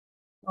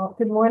Well,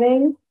 good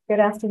morning,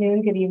 good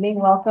afternoon, good evening.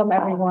 Welcome,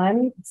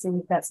 everyone. So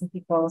we've got some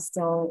people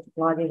still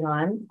logging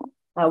on.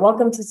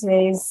 Welcome to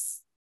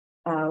today's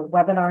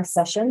webinar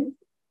session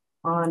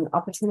on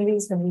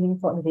opportunities for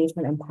meaningful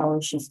engagement and power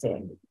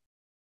shifting.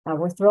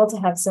 We're thrilled to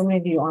have so many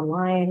of you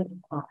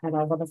online and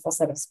a wonderful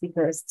set of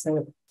speakers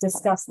to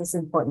discuss this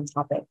important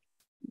topic.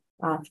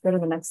 If you go to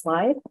the next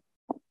slide.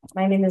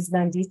 My name is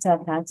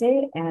Nandita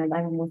Thatte, and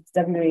I'm with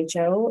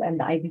WHO and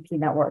the IBP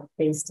network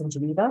based in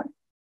Geneva.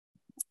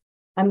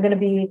 I'm going to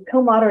be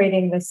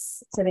co-moderating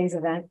today's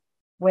event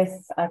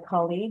with a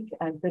colleague,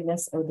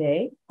 Goodness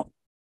Odey.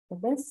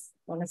 Goodness,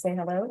 want to say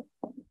hello?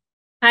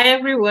 Hi,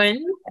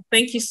 everyone.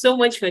 Thank you so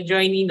much for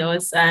joining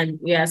us, and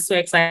we are so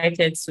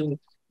excited to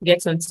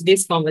get on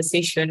today's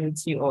conversation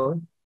with you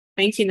all.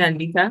 Thank you,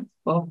 Nandita.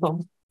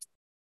 Welcome.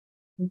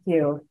 Thank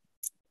you.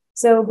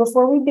 So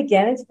before we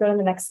begin, if you go to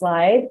the next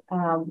slide,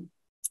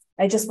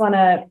 I just want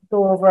to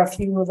go over a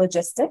few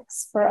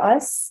logistics for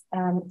us.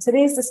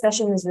 Today's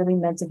discussion is really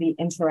meant to be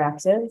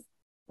interactive.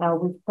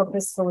 We've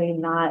purposefully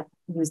not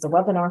used a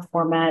webinar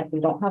format. We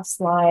don't have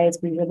slides.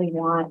 We really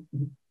want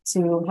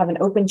to have an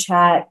open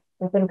chat,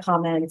 open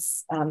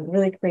comments,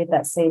 really create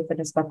that safe and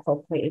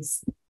respectful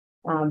place.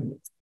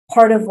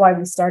 Part of why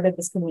we started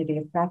this community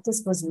of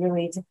practice was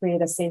really to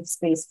create a safe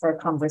space for a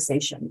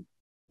conversation.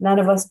 None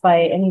of us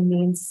by any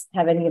means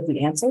have any of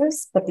the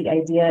answers, but the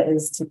idea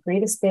is to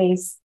create a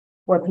space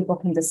where people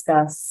can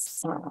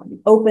discuss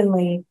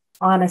openly,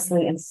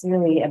 honestly, and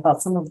freely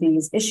about some of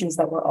these issues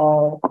that we're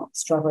all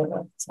struggling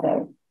with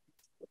today.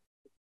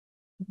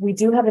 We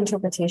do have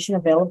interpretation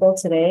available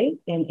today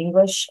in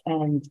English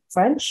and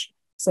French.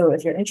 So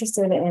if you're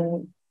interested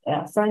in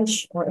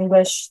French or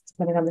English,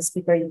 depending on the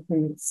speaker, you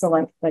can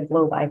select the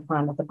globe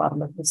icon at the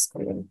bottom of the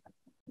screen.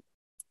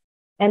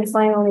 And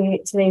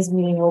finally, today's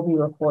meeting will be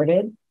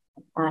recorded.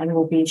 And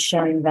we'll be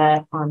sharing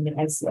that on the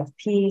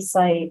ICFP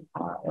site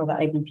or the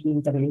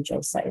IBP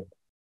WHO site.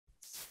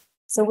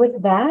 So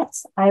with that,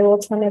 I will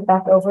turn it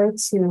back over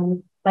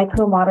to my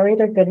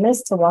co-moderator,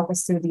 Goodness, to walk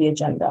us through the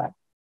agenda.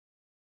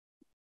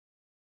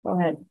 Go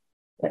ahead,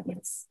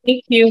 Goodness.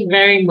 Thank you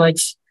very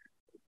much.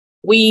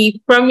 We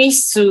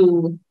promise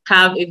to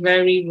have a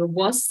very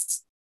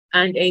robust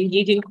and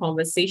engaging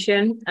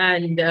conversation.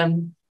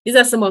 And these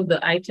are some of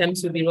the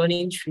items we'll be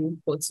running through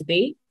for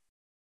today.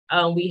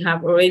 We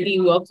have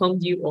already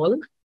welcomed you all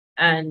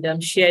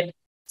and shared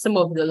some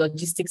of the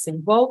logistics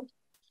involved.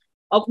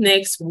 Up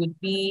next would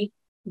be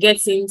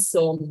getting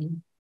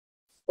some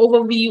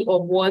overview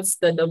of what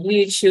the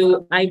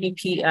WHO,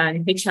 IBP,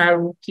 and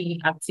HRP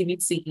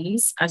activity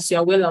is. As you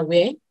are well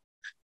aware,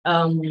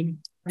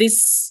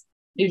 this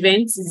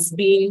event is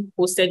being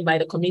hosted by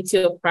the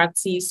Committee of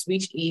Practice,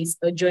 which is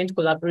a joint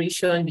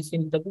collaboration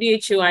between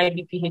WHO,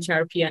 IBP,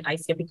 HRP, and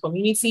ICFP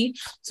community.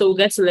 So we'll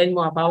get to learn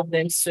more about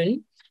them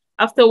soon.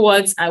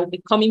 Afterwards, I will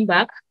be coming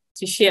back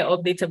to share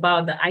updates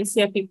about the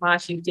ICFP Power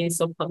Shifting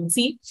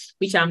Subcommittee,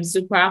 which I'm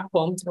super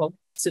pumped up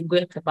to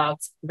get about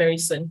very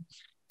soon.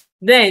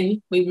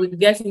 Then we will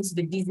get into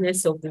the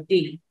business of the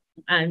day.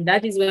 And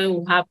that is when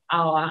we'll have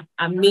our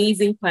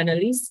amazing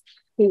panelists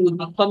who will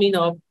be coming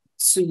up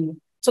to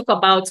talk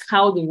about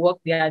how the work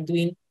they are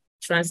doing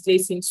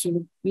translates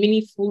into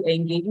meaningful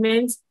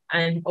engagement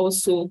and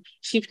also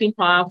shifting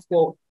power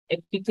for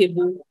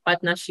equitable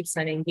partnerships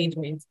and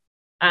engagement.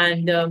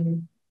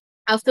 And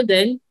after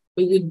then,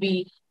 we would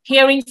be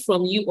hearing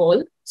from you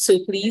all. So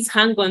please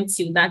hang on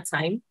till that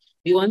time.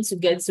 We want to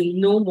get to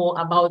know more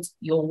about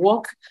your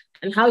work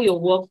and how your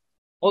work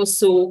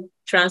also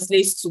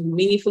translates to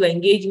meaningful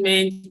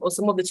engagement or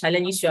some of the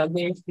challenges you are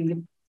going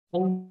through.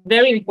 And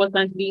very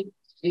importantly,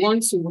 we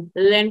want to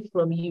learn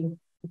from you.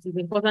 It is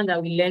important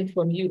that we learn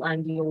from you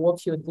and your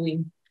work you're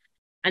doing.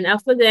 And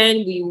after then,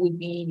 we will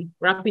be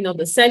wrapping up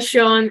the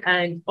session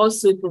and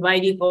also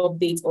providing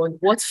updates on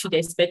what you should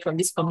expect from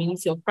this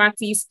community of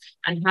practice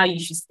and how you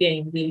should stay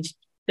engaged.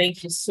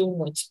 Thank you so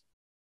much.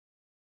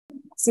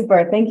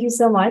 Super. Thank you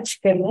so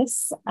much,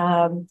 Goodness.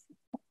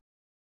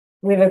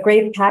 We have a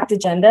great packed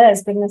agenda.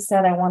 As Goodness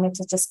said, I wanted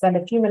to just spend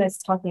a few minutes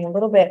talking a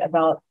little bit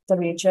about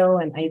WHO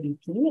and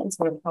IBP and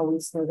sort of how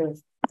we've sort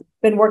of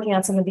been working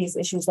on some of these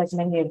issues like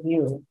many of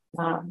you.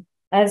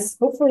 As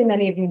hopefully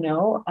many of you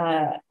know,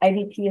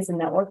 IBP is a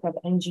network of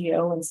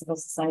NGO and civil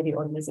society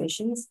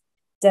organizations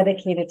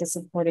dedicated to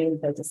supporting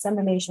the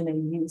dissemination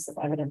and use of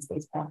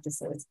evidence-based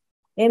practices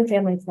in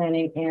family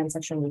planning and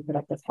sexual and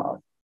reproductive health.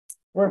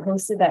 We're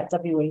hosted at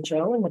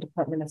WHO in the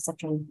Department of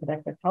Sexual and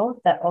Reproductive Health.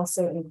 That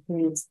also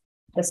includes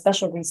the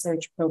Special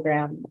Research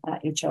Program,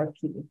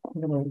 HRP,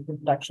 the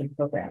Reproduction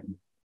Program.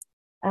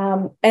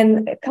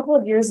 And a couple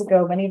of years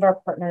ago, many of our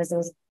partners, it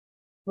was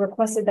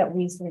requested that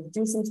we sort of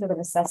do some sort of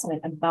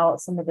assessment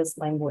about some of this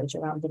language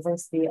around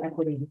diversity,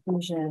 equity,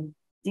 inclusion,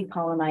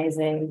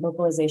 decolonizing,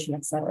 localization,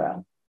 et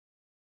cetera.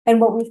 And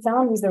what we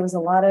found was there was a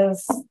lot of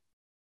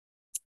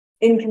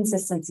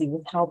inconsistency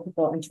with how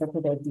people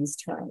interpreted these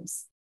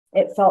terms.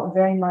 It felt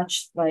very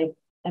much like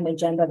an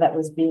agenda that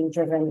was being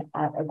driven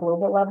at a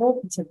global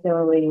level,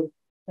 particularly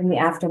in the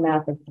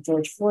aftermath of the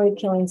George Floyd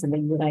killings in the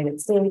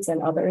United States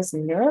and others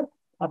in Europe,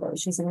 other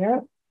issues in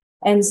Europe.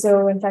 And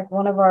so, in fact,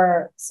 one of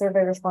our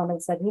survey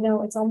respondents said, you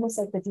know, it's almost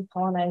like the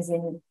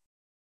decolonizing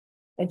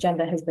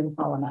agenda has been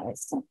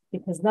colonized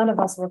because none of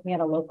us working at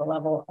a local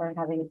level are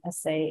having a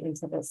say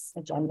into this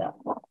agenda.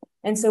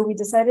 And so we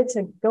decided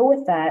to go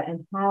with that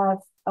and have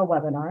a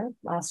webinar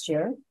last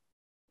year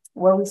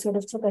where we sort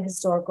of took a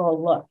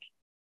historical look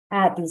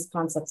at these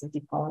concepts of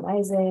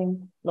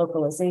decolonizing,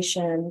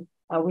 localization.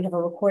 We have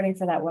a recording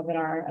for that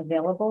webinar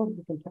available.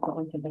 You can put the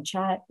link in the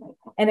chat.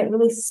 And it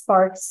really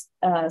sparked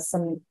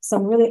some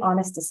really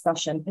honest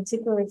discussion,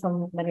 particularly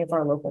from many of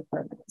our local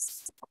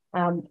partners.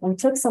 We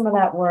took some of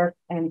that work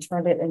and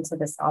turned it into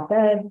this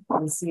op-ed. You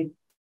can see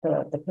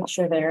the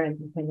picture there, and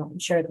you can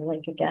share the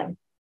link again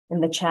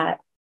in the chat.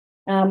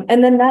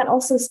 And then that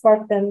also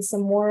sparked then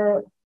some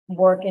more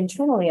work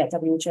internally at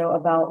WHO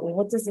about, well,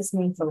 what does this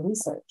mean for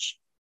research?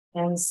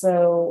 And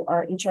so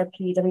our WHO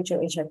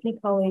HRP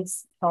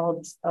colleagues are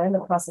in the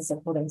process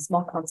of holding a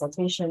small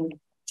consultation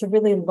to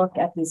really look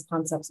at these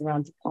concepts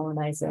around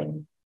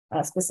decolonizing,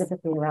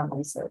 specifically around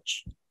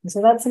research. And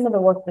so that's some of the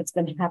work that's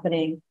been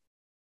happening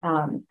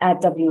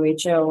at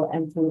WHO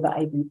and through the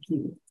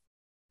IBP.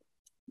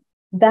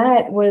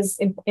 That was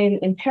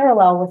in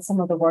parallel with some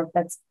of the work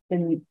that's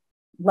been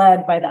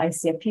led by the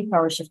ICFP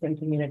power shifting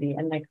community.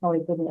 And my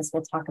colleague Ernest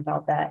will talk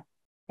about that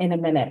in a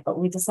minute. But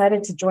we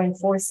decided to join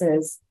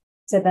forces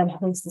to then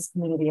host this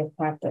community of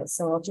practice.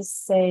 So I'll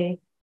just say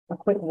a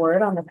quick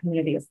word on the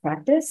community of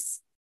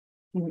practice.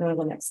 You can go to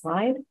the next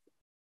slide.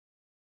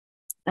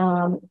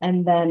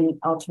 And then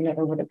I'll turn it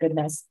over to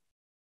Goodness.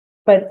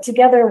 But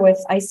together with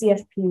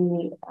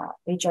ICFP,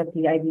 HRP,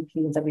 IBP,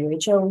 and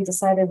WHO, we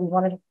decided we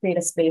wanted to create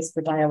a space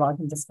for dialogue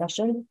and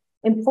discussion,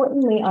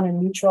 importantly on a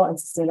neutral and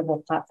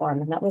sustainable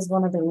platform. And that was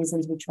one of the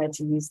reasons we tried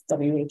to use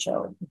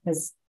WHO,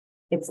 because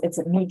it's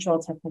a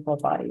neutral technical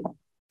body.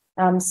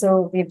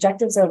 So the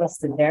objectives are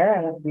listed there,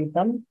 and I'll read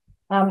them.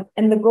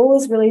 And the goal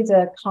is really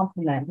to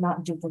complement,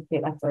 not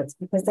duplicate efforts,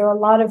 because there are a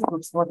lot of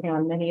groups working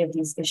on many of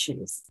these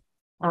issues.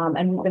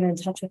 And we've been in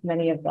touch with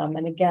many of them.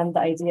 And again, the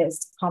idea is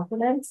to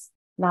complement,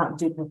 not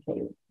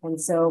duplicate. And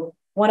so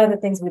one of the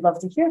things we'd love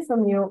to hear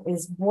from you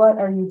is, what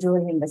are you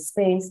doing in the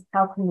space?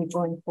 How can we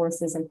join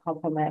forces and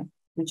complement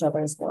each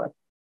other's work?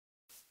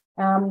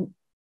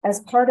 As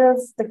part of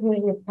the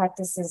community of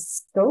practice's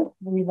scope,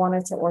 we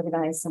wanted to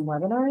organize some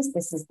webinars.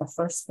 This is the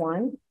first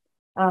one.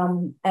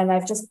 And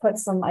I've just put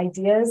some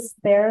ideas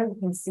there. You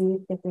can see,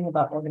 thinking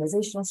about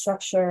organizational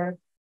structure,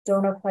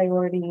 donor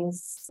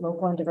priorities,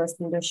 local and diverse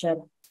leadership,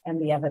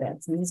 and the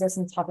evidence. And these are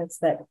some topics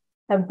that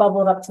have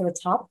bubbled up to the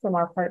top from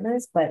our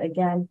partners. But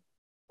again,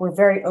 we're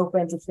very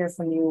open to hear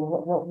from you.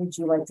 What would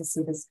you like to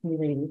see this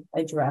community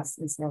address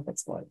in some of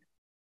its work?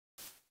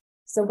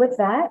 So with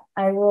that,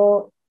 I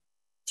will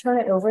turn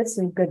it over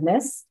to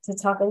Goodness to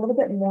talk a little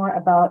bit more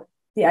about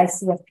the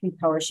ICFP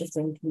power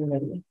shifting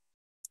community.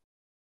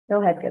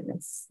 Go ahead,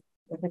 Goodness.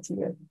 Over to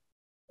you.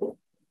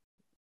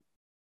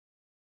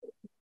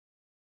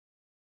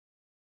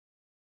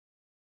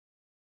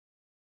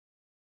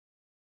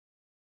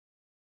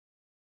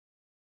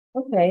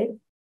 Okay.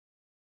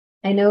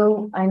 I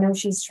know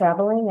she's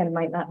traveling and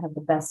might not have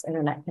the best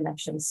internet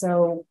connection.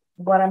 So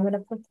what I'm going to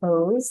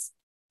propose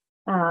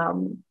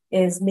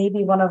is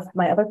maybe one of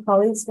my other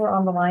colleagues who are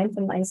on the line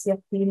from the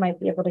ICFP might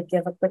be able to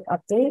give a quick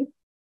update.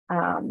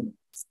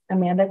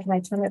 Amanda, can I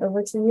turn it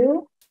over to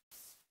you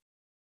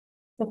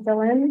to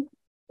fill in?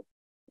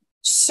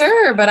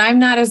 Sure, but I'm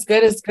not as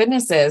good as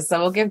Goodness is. So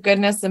we'll give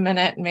Goodness a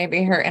minute and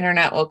maybe her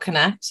internet will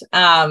connect.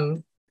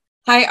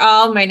 Hi,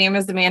 all. My name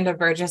is Amanda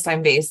Burgess.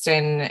 I'm based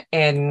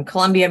in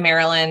Columbia,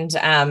 Maryland,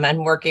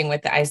 and working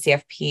with the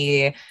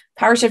ICFP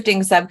Power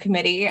Shifting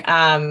Subcommittee.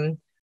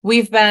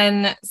 We've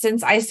been,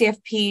 since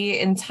ICFP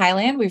in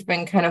Thailand, we've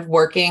been kind of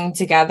working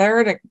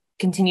together to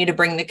continue to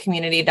bring the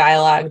community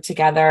dialogue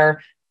together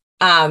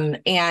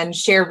and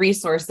share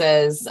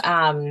resources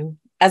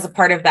as a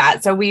part of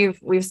that. So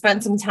we've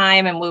spent some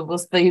time, and we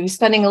will be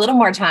spending a little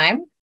more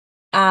time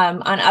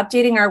on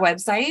updating our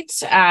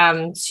website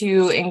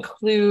to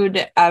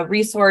include a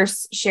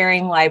resource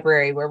sharing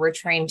library where we're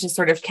trying to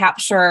sort of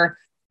capture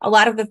a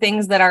lot of the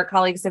things that our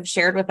colleagues have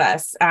shared with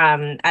us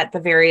at the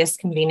various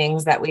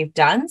convenings that we've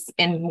done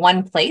in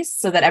one place,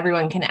 so that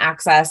everyone can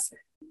access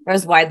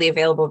those widely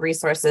available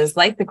resources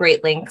like the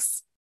Great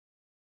Links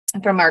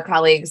from our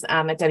colleagues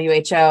at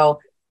WHO,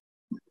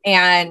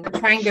 and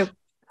trying to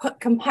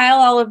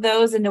compile all of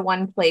those into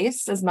one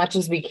place as much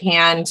as we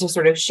can to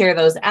sort of share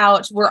those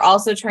out. We're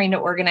also trying to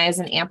organize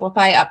and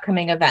amplify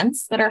upcoming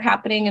events that are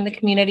happening in the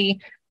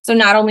community. So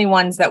not only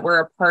ones that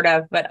we're a part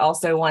of, but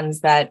also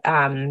ones that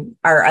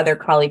our other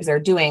colleagues are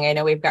doing. I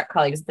know we've got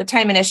colleagues at the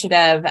Time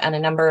Initiative and a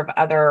number of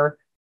other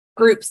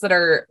groups that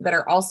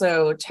are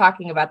also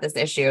talking about this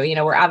issue. You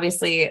know, we're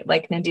obviously,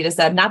 like Nandita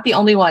said, not the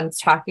only ones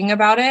talking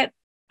about it,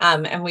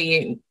 and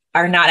we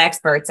are not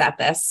experts at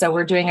this. So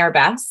we're doing our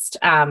best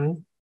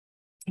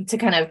to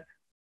kind of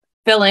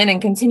fill in and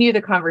continue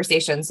the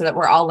conversation so that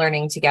we're all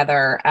learning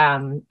together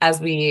as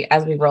we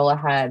roll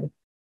ahead.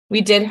 We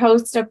did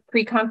host a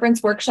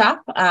pre-conference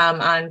workshop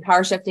on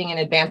power shifting and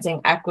advancing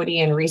equity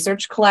and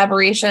research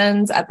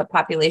collaborations at the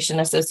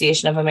Population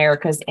Association of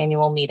America's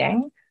annual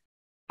meeting,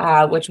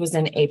 which was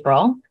in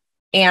April.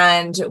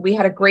 And we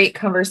had a great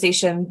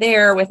conversation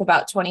there with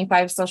about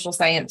 25 social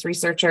science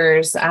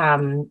researchers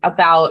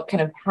about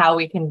kind of how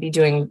we can be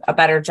doing a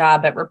better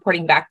job at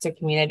reporting back to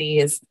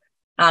communities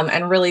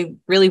and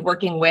really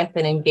working with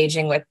and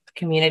engaging with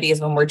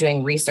communities when we're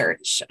doing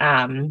research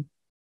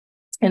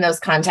in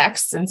those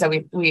contexts. And so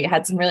we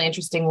had some really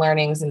interesting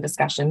learnings and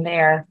discussion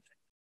there.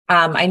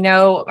 I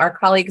know our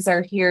colleagues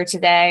are here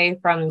today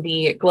from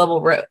the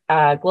Global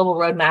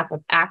Roadmap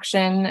of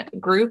Action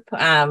group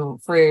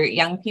for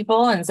young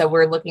people. And so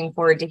we're looking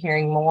forward to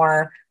hearing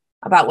more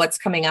about what's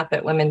coming up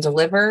at Women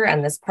Deliver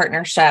and this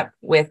partnership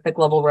with the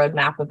Global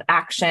Roadmap of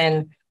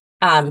Action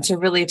to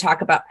really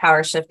talk about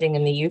power shifting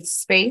in the youth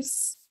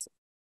space.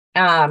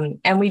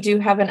 And we do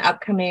have an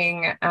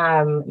upcoming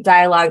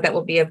dialogue that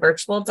will be a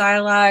virtual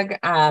dialogue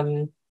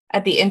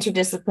at the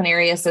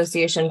Interdisciplinary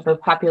Association for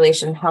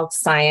Population Health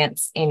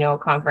Science annual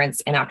conference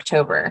in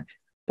October.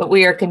 But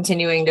we are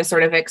continuing to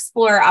sort of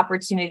explore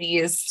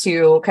opportunities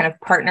to kind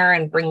of partner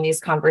and bring these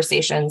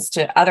conversations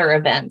to other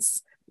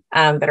events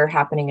that are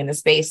happening in the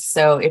space.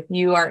 So if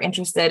you are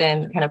interested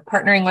in kind of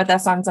partnering with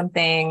us on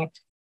something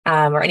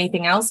or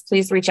anything else,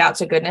 please reach out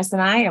to Goodness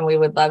and I, and we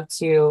would love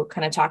to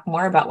kind of talk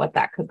more about what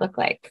that could look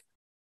like.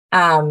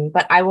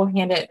 But I will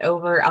hand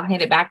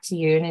it back to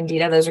you,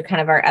 Nandita. Those are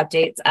kind of our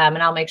updates. And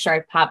I'll make sure I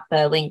pop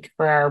the link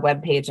for our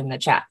webpage in the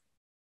chat.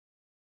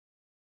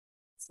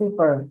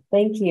 Super.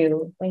 Thank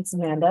you. Thanks,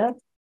 Amanda.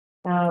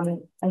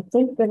 I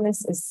think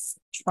Goodness is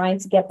trying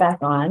to get back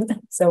on,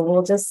 so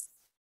we'll just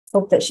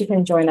hope that she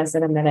can join us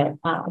in a minute.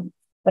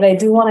 But I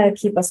do want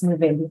to keep us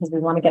moving because we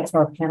want to get to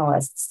our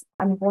panelists.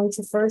 I'm going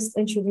to first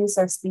introduce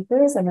our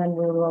speakers, and then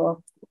we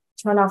will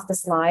turn off the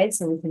slides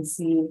so we can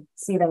see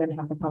them and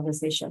have the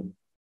conversation.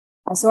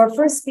 So our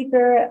first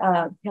speaker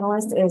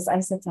panelist is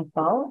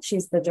Aïssata.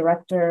 She's the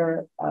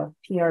director of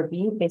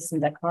PRB based in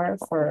Dakar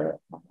for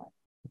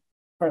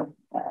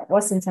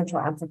West and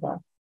Central Africa.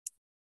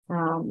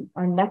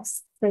 Our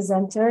next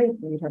presenter, you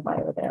can read her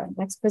bio there.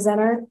 Next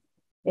presenter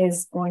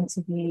is going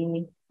to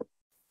be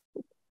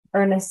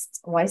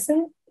Ernest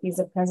Wyson. He's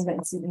the president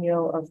and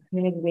CEO of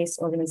Community-Based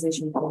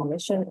Organization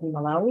Coalition in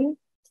Malawi.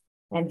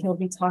 And he'll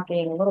be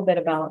talking a little bit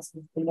about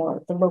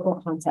the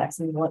local context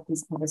and what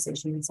these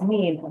conversations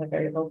mean at a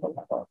very local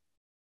level.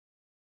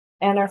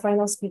 And our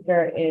final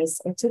speaker is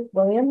Ogeyi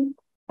William,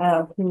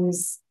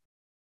 who's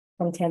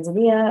from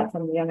Tanzania,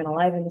 from the Young and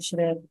Alive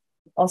Initiative,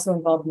 also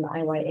involved in the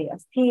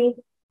IYAFP,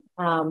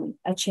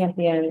 a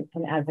champion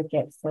and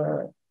advocate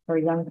for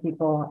young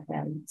people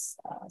and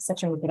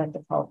sexual and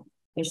reproductive health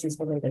issues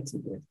related to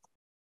youth.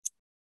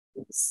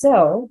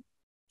 So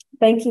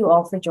thank you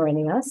all for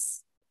joining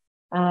us.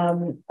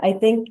 I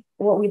think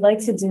what we'd like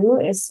to do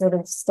is sort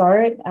of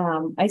start,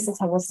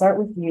 Aïssata, we'll start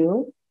with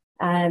you,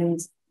 and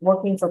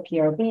working for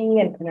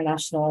PRB and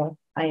International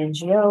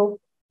INGO.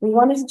 We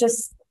wanted to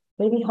just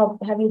maybe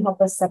have you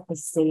help us set the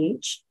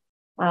stage.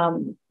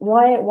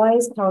 Why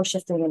is power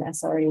shifting in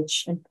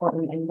SRH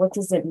important, and what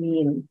does it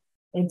mean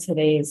in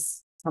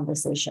today's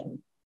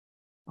conversation?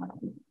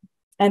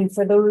 And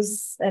for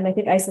those, and I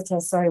think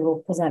Aïssata, will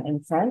present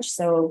in French,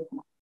 so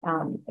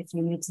if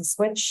you need to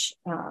switch,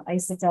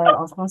 Aïssata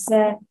en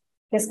français,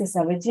 qu'est-ce que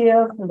ça veut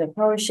dire pour le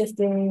power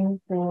shifting,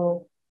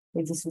 pour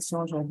les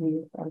discussions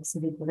aujourd'hui? Si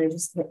vous pouvez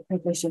juste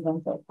réfléchir un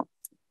peu.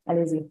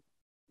 Allez-y.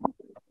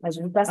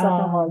 Je vous passe la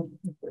parole.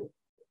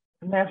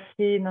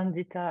 Merci,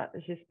 Nandita.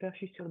 J'espère que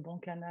je suis sur le bon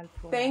canal.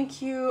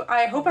 Thank you.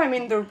 I hope I'm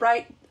in the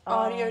right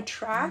audio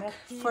track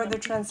for the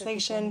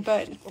translation,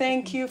 but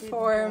thank you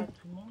for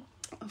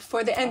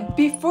the and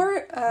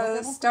before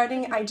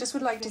starting, I just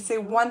would like to say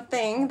one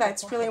thing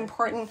that's really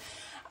important.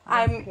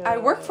 I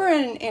work for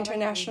an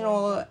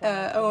international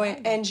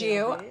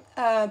NGO,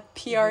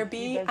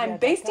 PRB. I'm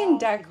based in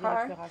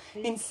Dakar,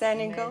 in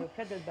Senegal,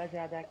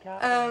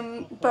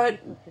 but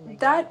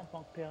that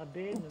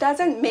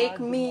doesn't make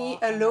me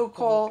a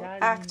local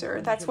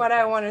actor. That's what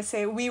I want to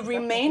say. We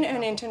remain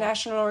an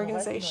international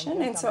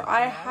organization, and so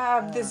I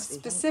have this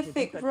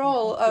specific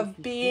role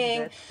of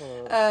being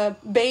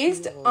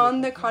based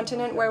on the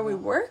continent where we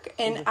work,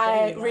 and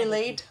I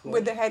relate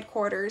with the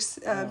headquarters,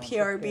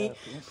 PRB.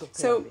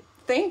 So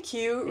thank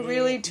you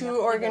really to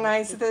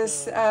organize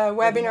this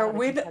webinar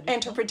with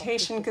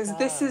interpretation, because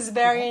this is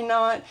very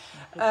not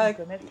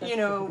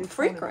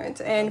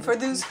frequent. And for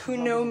those who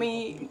know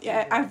me,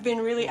 I've been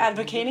really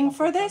advocating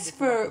for this,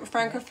 for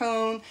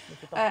Francophone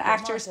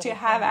actors to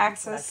have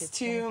access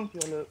to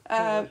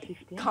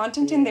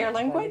content in their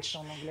language,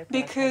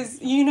 because,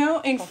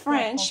 in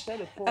French,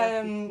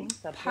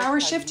 power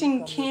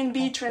shifting can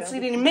be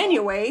translated in many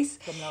ways.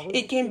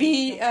 It can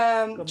be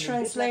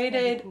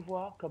translated,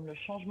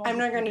 I'm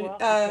not going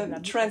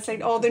to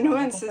translate all the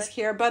nuances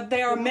here, but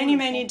there are many,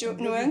 many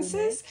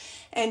nuances.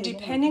 And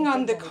depending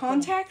on the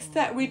context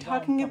that we're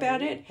talking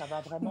about it,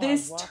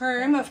 this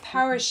term of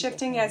power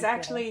shifting has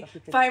actually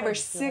 5 or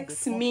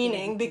 6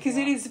 meaning, because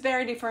it is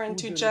very different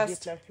to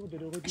just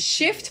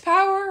shift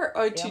power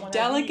or to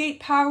delegate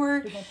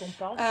power.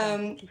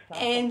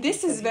 And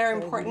this is very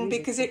important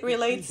because it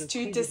relates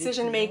to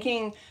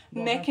decision-making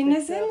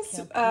mechanisms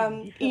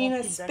in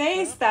a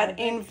space that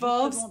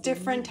involves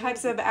different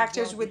types of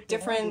actors with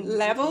different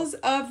levels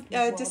of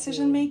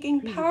decision-making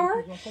power.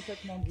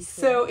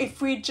 So if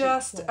we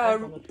just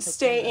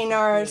stay in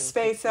our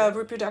space of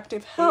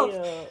reproductive health,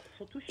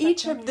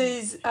 each of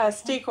these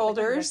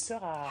stakeholders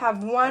have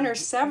one or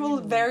several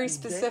very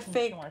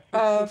specific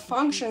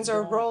functions or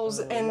roles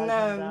in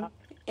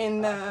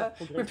the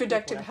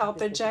reproductive health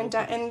agenda,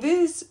 and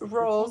these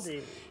roles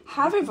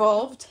have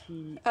evolved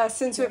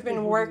since we've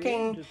been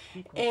working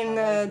in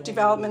the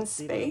development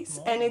space,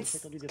 and it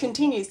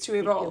continues to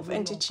evolve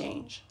and to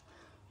change.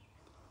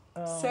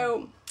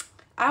 So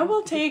I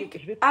will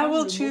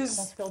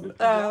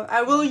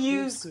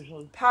use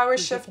power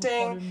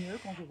shifting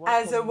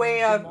as a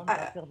way of,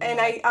 and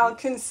I'll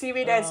conceive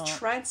it as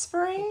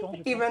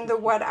transferring, even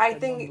though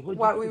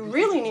what we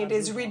really need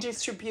is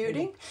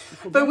redistributing.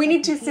 But we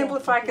need to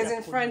simplify because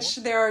in French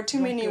there are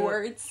too many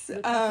words.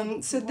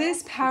 So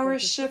this power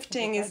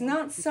shifting is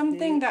not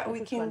something that we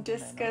can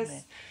discuss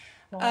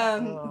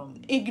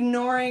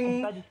ignoring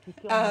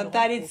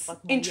that it's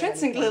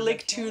intrinsically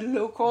linked to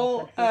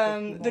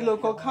the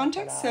local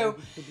context. So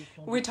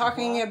we're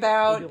talking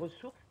about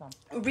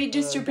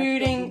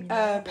redistributing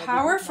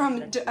power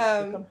from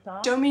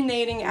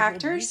dominating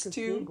actors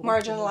to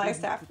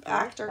marginalized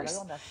actors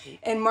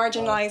and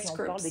marginalized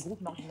groups.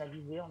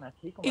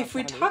 If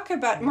we talk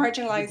about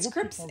marginalized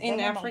groups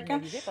in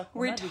Africa,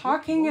 we're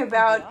talking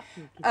about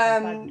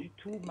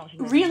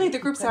really the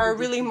groups that are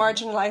really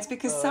marginalized,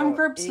 because some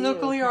groups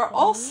locally are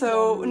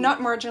also not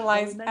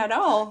marginalized at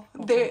all.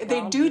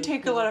 They do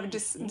take a lot of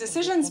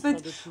decisions, but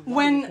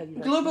when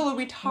globally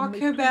we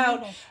talk about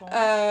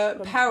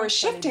power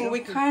shifting, we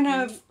kind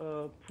of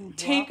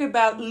take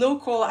about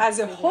local as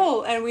a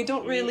whole, and we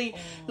don't really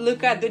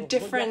look at the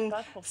different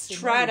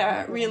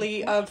strata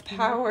really of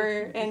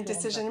power and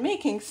decision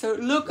making. So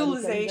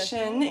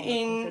localization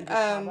in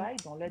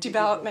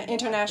development,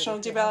 international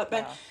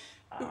development,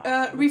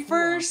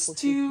 refers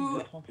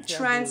to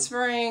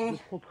transferring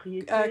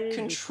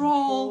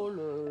control,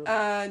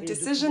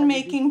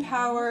 decision-making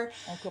power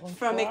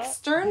from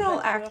external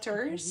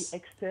actors.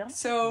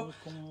 So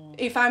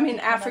if I'm in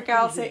Africa,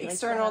 I'll say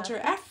external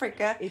to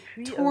Africa,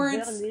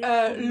 towards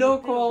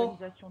local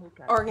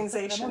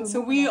organizations.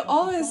 So we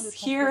always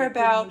hear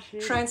about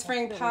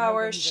transferring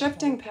power,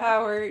 shifting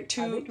power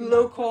to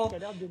local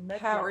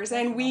powers,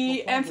 and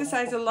we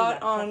emphasize a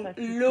lot on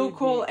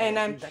local,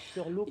 and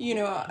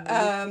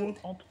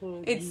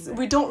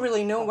we don't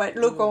really know what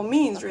local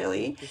means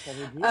really,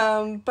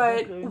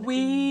 but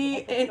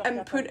we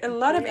put a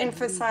lot of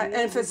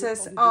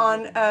emphasis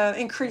on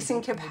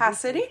increasing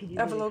capacity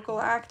of local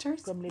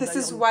actors. This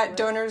is what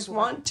donors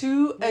want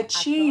to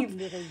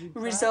achieve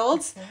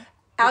results,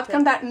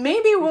 outcome that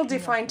maybe we'll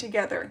define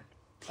together.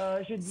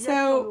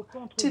 So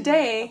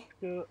today,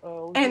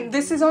 and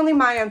this is only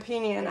my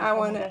opinion, I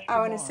want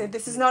to say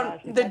this is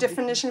not the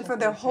definition for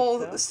the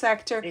whole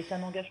sector,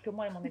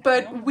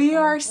 but we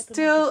are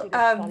still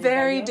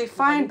very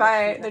defined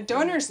by the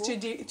donors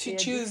to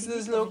choose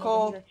those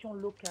local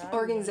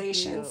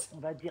organizations.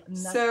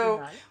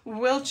 So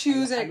we'll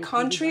choose a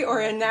country or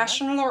a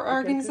national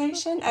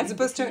organization as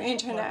opposed to an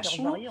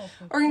international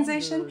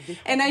organization.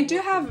 And I do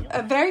have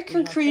a very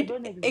concrete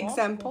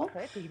example.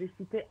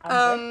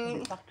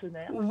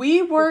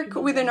 We work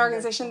with an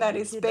organization that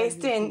is based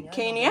in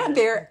Kenya.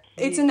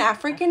 It's an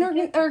African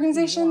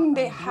organization.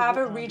 They have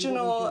a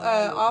regional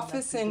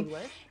office in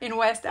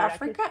West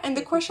Africa. And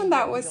the question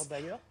that was,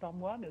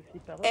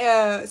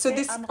 so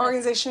this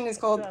organization is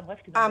called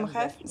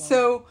AMREF.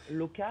 So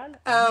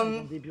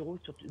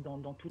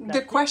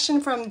the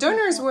question from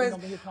donors was,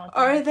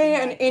 are they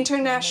an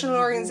international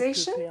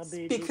organization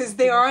because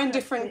they are in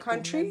different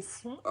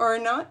countries or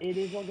not?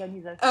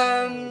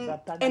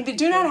 And they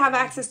do not have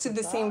access to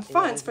the same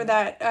funds for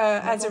that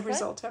as a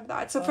result of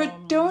that. So for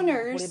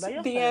donors,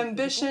 the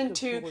ambition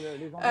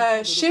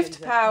to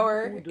shift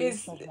power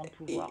is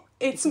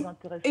it's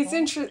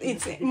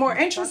more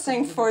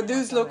interesting for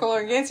those local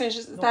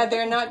organizations that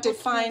they're not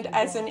defined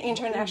as an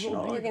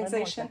international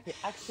organization.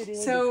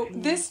 So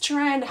this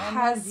trend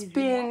has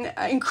been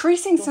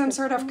increasing some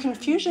sort of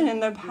confusion in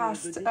the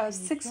past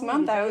 6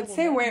 months, I would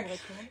say, where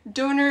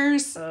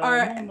donors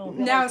are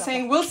now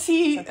saying, we'll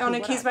see on a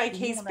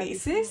case-by-case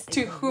basis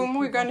to whom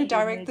we're going to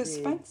direct those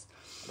funds.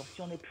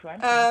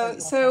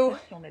 So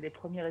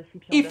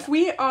if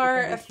we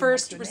are a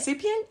first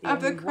recipient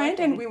of the grant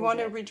and we want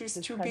to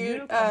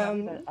redistribute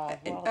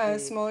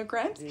smaller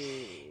grants,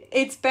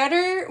 it's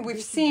better,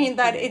 we've seen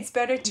that it's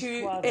better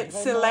to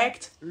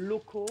select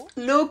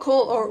local,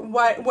 or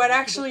what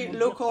actually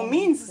local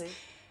means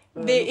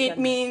it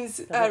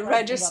means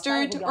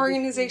registered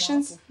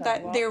organizations,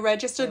 that they're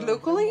registered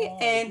locally,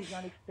 and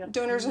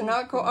donors are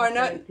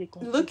not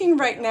looking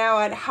right now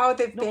at how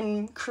they've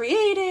been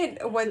created,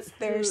 what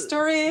their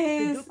story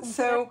is.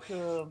 So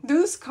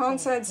those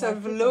concepts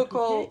of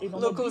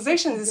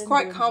localizations is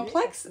quite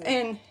complex,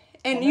 and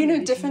you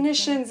know,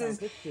 definitions is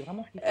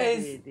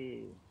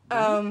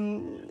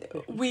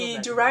we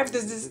derive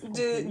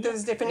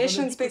those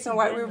definitions based on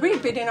what we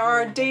read, but in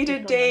our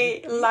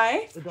day-to-day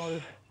life,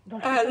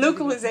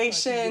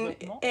 localization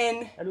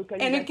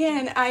and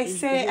again,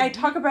 I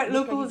talk about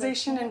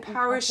localization and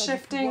power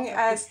shifting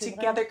as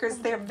together because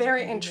they're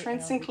very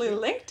intrinsically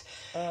linked,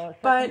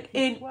 but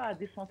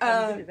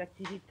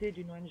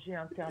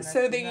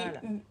so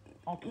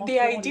the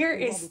idea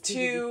is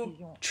to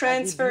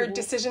transfer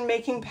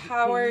decision-making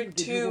power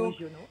to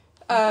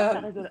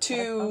a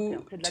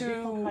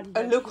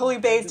locally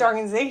based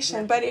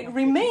organization, but it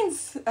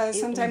remains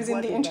sometimes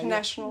in the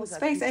international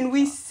space, and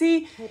we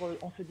see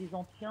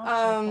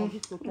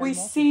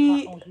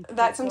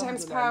that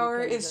sometimes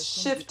power is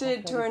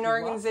shifted to an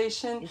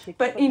organization,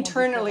 but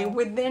internally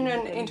within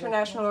an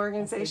international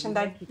organization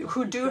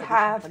who do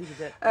have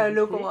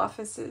local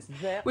offices,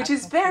 which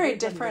is very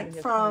different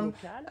from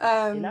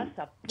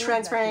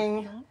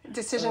transferring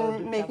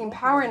decision-making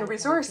power and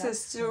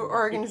resources to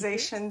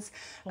organizations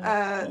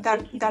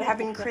that have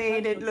been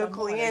created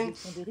locally.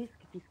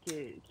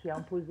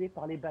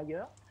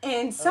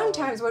 And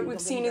sometimes what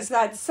we've seen is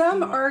that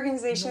some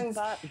organizations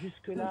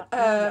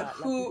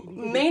who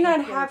may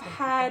not have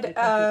had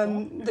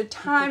the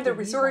time, the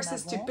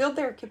resources to build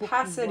their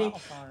capacity,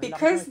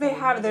 because they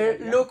have their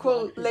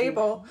local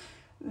label,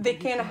 they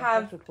can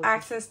have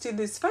access to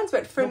these funds.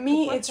 But for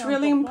me, it's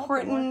really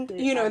important,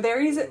 you know,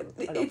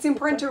 it's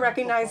important to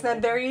recognize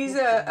that there is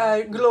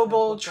a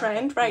global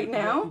trend right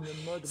now.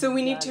 So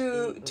we need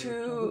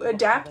to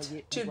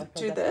adapt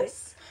to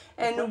this.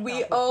 And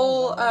we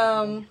all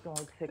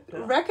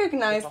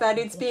recognize that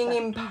it's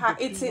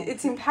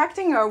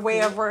impacting our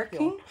way of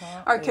working,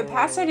 our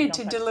capacity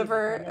to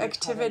deliver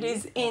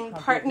activities in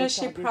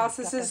partnership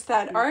processes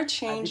that are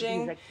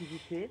changing.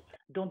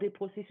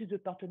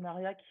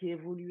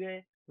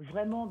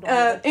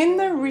 In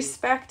the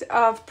respect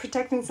of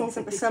protecting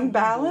some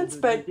balance,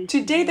 but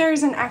today there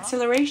is an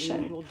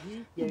acceleration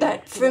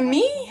that for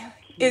me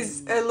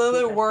is a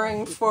little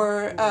worrying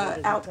for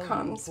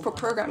outcomes, for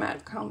program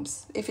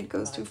outcomes, if it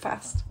goes too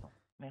fast.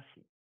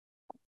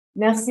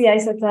 Merci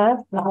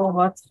Aïssata pour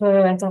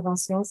votre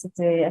intervention,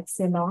 c'était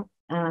excellent.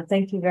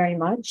 Thank you very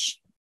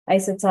much.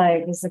 Aïssata,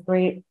 it was a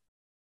great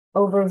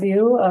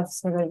overview of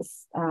sort of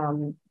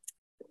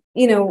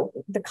you know,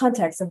 the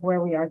context of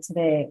where we are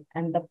today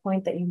and the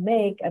point that you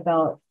make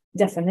about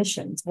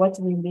definitions. What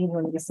do we mean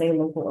when we say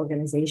local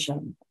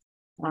organization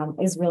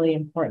is really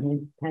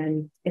important.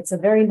 And it's a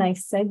very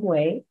nice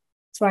segue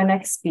to our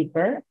next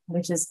speaker,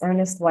 which is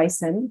Ernest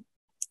Wyson,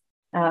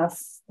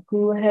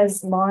 who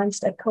has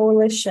launched a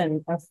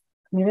coalition of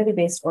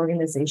community-based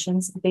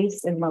organizations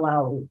based in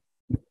Malawi.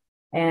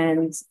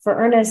 And for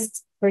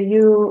Ernest, for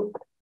you,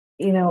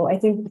 you know, I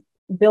think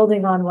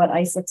building on what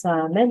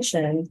Aïssata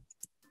mentioned,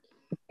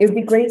 it would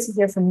be great to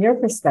hear from your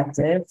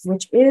perspective,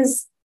 which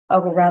is a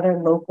rather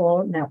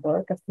local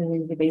network of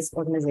community-based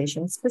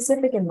organizations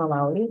specific in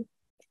Malawi.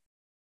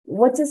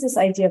 What does this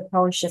idea of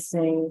power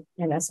shifting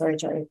in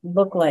SRHR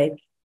look like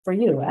for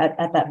you at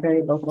that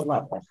very local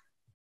level?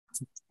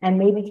 And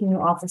maybe can you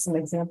offer some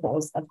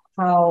examples of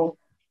how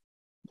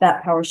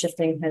that power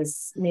shifting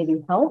has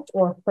maybe helped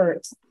or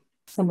hurt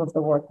some of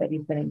the work that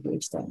you've been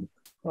engaged in,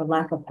 or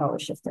lack of power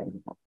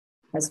shifting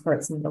has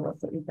hurt some of the work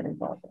that you've been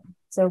involved in.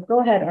 So go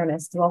ahead,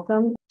 Ernest,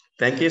 welcome.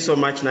 Thank you so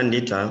much,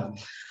 Nandita.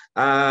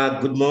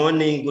 Good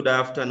morning, good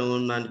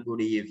afternoon, and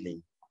good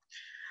evening.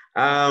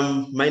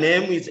 My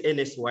name is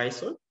Ernest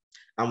Wyson.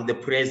 I'm the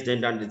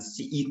president and the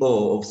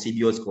CEO of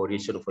CBOs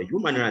Coalition for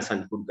Human Rights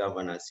and Good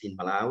Governance in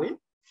Malawi.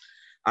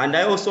 And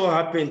I also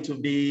happen to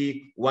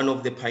be one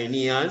of the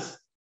pioneers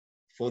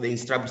for the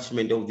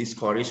establishment of this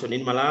coalition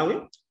in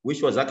Malawi,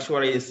 which was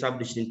actually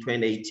established in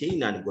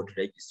 2018 and got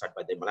registered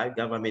by the Malawi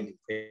government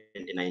in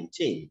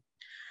 2019.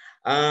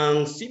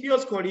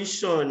 CBOs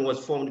Coalition was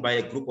formed by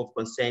a group of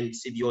concerned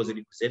CBOs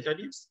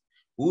representatives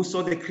who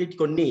saw the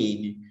critical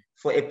need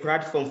for a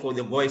platform for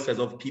the voices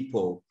of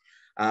people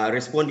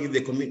responding to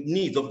the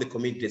needs of the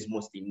communities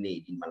most in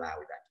need in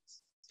Malawi, that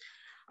is.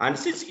 And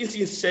since its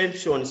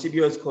inception,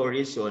 CBOs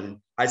Coalition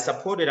has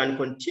supported and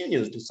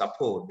continues to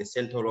support the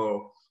central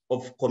role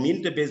of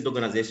community-based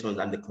organizations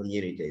and the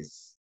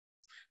communities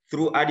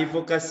through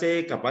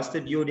advocacy,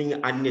 capacity building,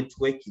 and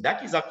networking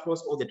that is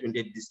across all the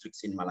 28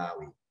 districts in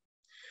Malawi.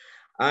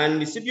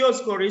 And the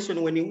CBOs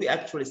Coalition, when we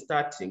actually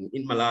starting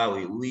in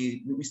Malawi,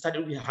 we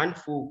started with a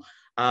handful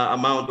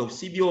amount of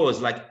CBOs,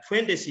 like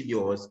 20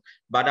 CBOs.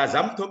 But as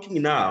I'm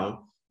talking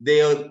now,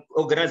 the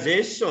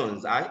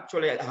organizations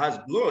actually has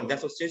grown, the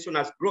association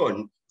has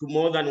grown to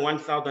more than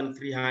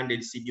 1,300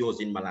 CBOs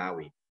in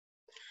Malawi.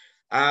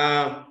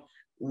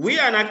 We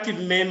are an active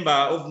member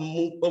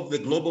of the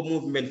global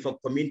movement for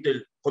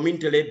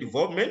community-led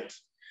development.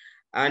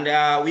 And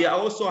we are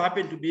also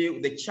happen to be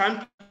the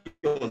champions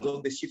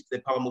of the Shift the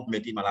Power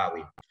movement in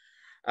Malawi.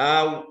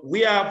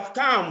 We have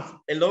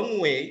come a long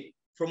way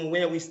from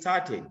where we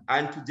started.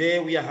 And today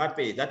we are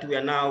happy that we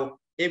are now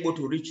able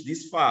to reach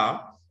this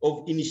far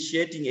of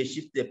initiating a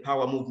Shift the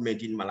Power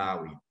movement in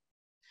Malawi.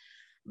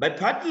 By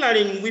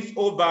partnering with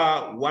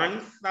over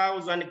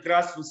 1,000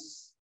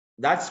 grassroots,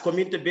 that's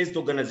community-based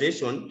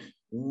organization,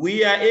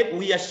 we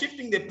are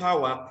shifting the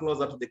power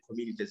closer to the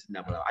communities in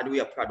Malawi, and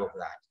we are proud of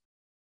that.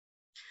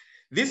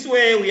 This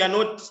way, we are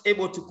not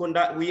able to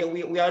conduct, we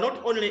are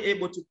not only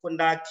able to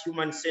conduct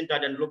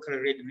human-centered and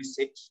local-led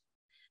research,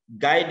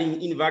 guiding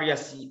in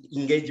various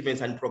engagements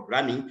and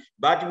programming,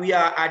 but we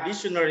are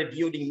additionally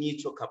building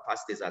mutual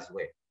capacities as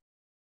well.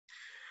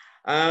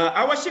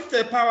 Our Shift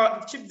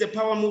the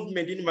Power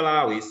movement in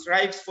Malawi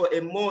strives for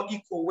a more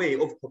equal way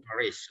of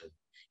cooperation.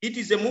 It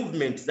is a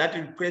movement that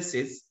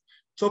replaces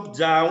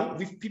top-down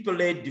with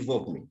people-led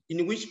development,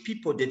 in which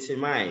people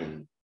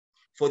determine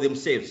for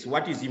themselves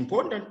what is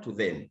important to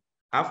them.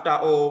 After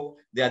all,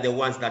 they are the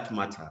ones that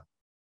matter.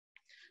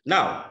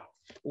 Now,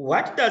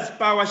 what does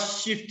power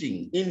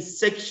shifting in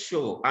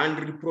sexual and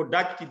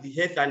reproductive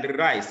health and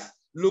rights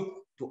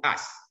look to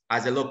us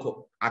as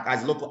local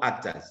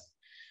actors?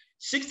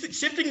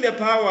 Shifting the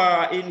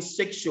power in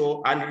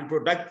sexual and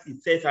reproductive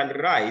health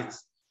and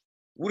rights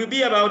will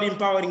be about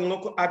empowering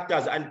local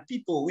actors and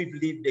people with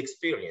lived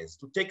experience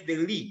to take the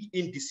lead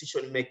in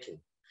decision-making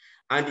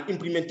and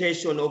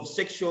implementation of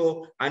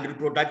sexual and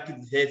reproductive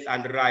health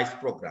and rights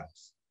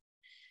programs.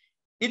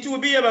 It will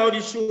be about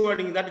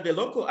ensuring that the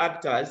local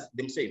actors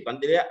themselves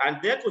and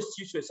their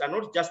constituents are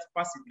not just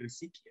passive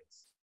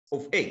recipients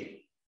of aid,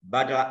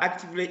 but are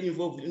actively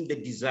involved in the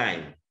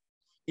design,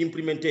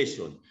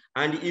 implementation,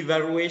 and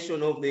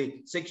evaluation of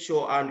the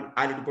sexual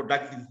and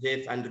reproductive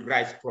health and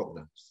rights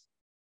programs.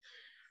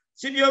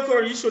 CBO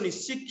Coalition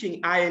is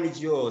seeking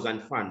INGOs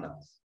and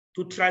funders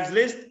to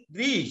translate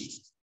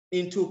these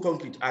into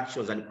concrete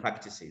actions and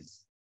practices.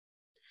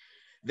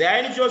 The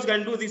INGOs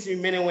can do this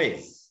in many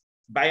ways,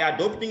 by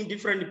adopting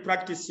different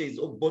practices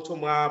of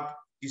bottom-up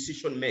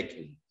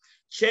decision-making,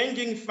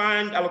 changing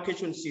fund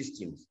allocation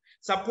systems,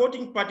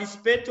 supporting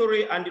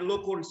participatory and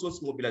local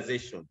resource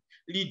mobilization,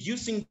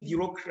 reducing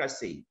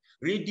bureaucracy,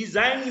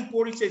 redesigning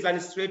policies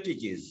and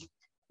strategies,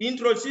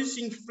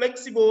 introducing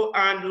flexible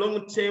and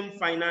long-term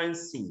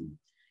financing,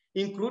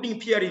 including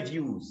peer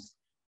reviews,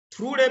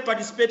 through the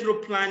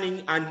participatory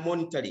planning and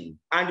monitoring,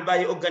 and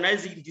by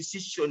organizing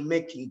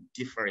decision-making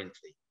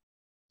differently.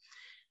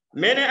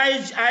 Many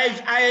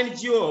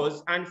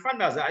INGOs and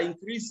funders are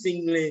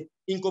increasingly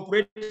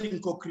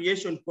incorporating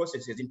co-creation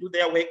processes into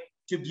their work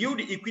to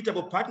build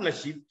equitable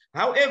partnerships.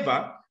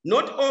 However,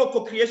 not all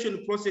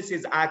co-creation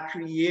processes are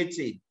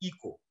created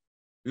equal.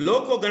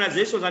 Local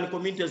organizations and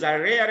communities are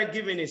rarely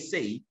given a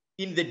say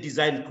in the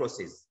design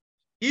process,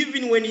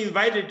 even when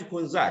invited to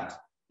consult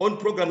on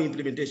program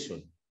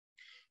implementation.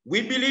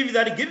 We believe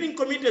that giving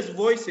communities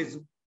voices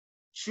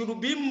should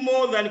be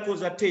more than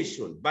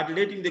consultation, but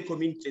letting the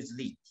communities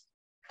lead.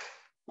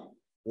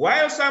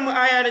 While some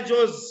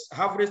INGOs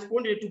have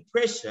responded to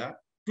pressure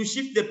to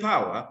shift the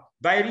power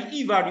by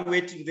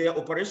re-evaluating their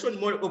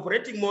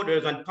operating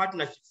models and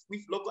partnerships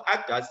with local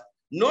actors,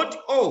 not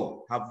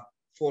all have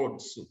followed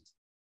suit.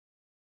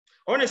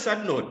 On a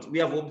sad note, we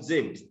have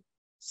observed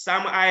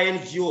some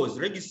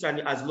INGOs registered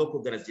as local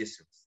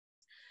organizations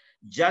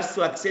just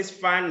to access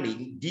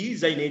funding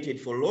designated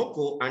for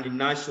local and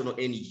national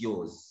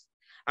NGOs.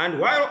 And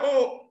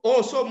while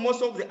also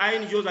most of the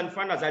INGOs and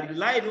funders are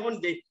relying on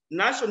the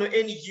national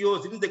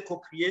NGOs in the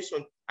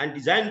co-creation and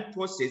design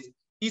process,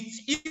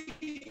 it's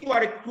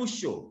equally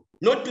crucial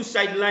not to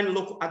sideline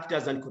local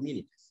actors and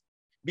communities,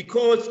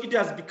 because it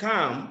has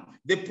become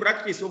the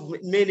practice of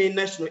many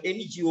national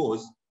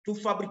NGOs to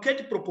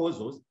fabricate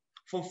proposals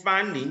for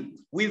funding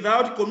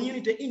without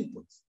community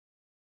input.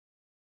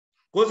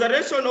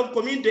 Consideration of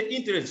community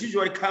interest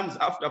usually comes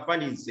after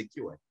funding is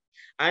secured.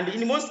 And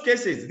in most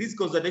cases, these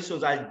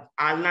consultations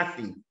are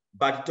nothing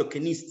but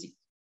tokenistic,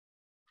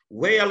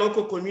 where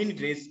local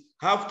communities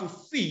have to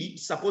feed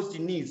supposed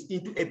needs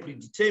into a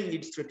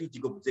predetermined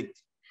strategic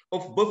objective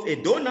of both a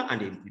donor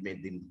and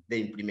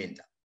the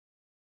implementer.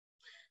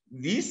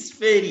 This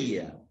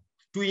failure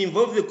to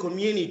involve the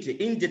community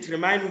in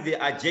determining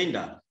the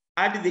agenda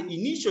at the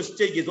initial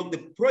stages of the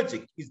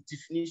project is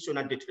definition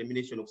and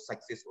determination of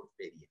success or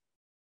failure.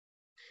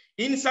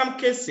 In some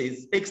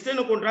cases,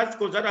 external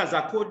consultants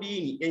are called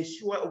in to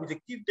ensure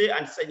objectivity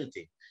and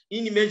sanity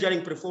in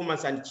measuring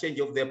performance and change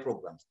of their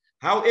programs.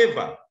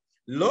 However,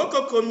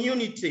 local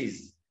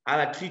communities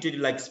are treated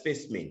like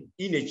specimen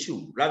in a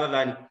tube rather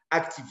than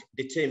active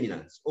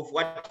determinants of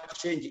what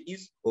change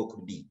is or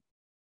could be.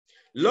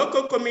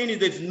 Local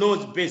communities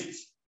know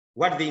best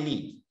what they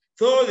need,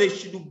 so they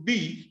should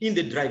be in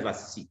the driver's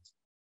seat.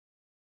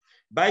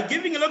 By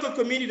giving local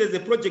communities the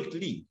project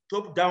lead,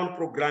 top-down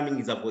programming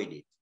is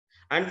avoided,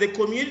 and the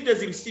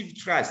communities receive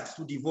trust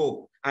to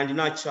develop and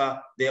nurture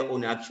their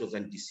own actions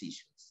and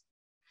decisions.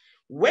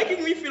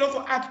 Working with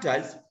local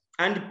actors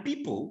and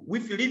people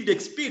with lived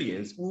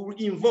experience will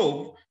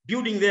involve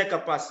building their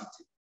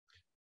capacity,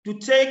 to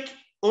take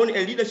on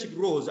a leadership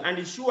roles and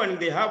ensuring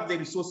they have the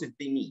resources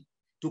they need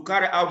to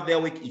carry out their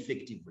work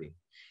effectively.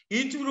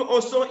 It will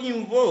also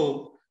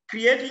involve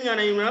creating an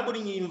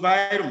enabling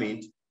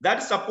environment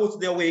that supports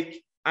their work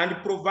and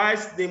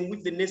provides them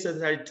with the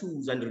necessary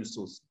tools and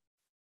resources.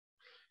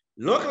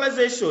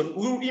 Localization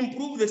will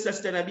improve the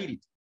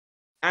sustainability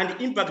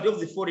and impact of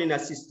the foreign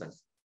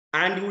assistance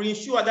and will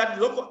ensure that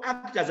local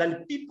actors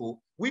and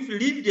people with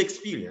lived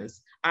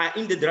experience are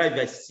in the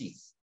driver's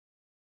seats.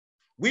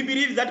 We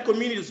believe that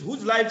communities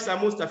whose lives are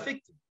most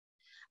affected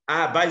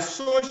by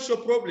social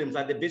problems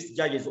are the best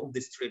judges of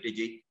the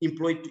strategy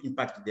employed to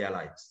impact their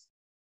lives.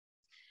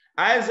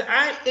 As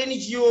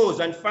NGOs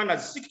and funders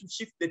seek to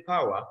shift the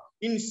power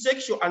in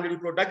sexual and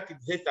reproductive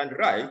health and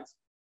rights,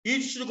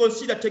 it should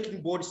consider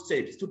taking bold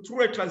steps to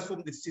truly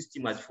transform the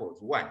system as follows.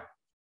 One,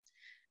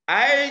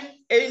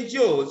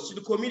 NGOs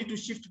should commit to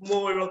shift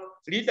moral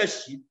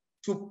leadership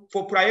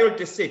for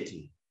priority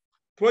setting,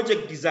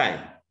 project design,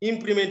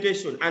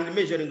 implementation, and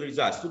measuring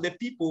results to the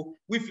people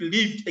with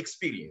lived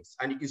experience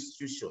and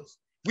institutions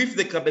with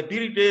the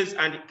capabilities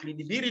and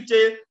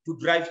credibility to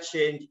drive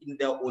change in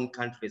their own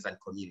countries and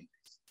communities.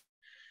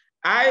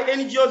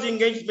 NGOs'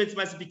 engagements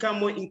must become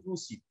more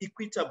inclusive,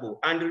 equitable,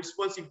 and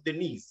responsive to the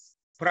needs,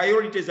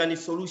 priorities, and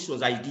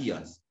solutions,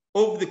 ideas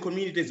of the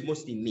communities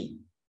most in need.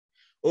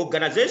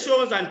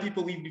 Organizations and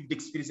people with lived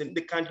experience in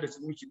the countries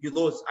in which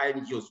those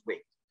NGOs work.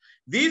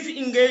 These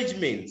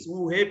engagements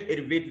will help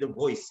elevate the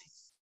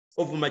voices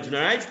of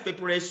marginalized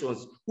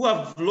populations who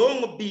have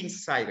long been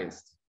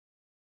silenced.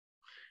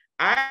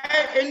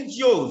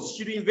 NGOs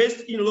should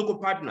invest in local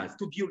partners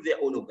to build their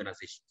own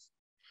organizations,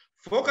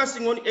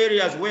 focusing on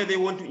areas where they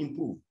want to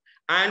improve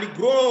and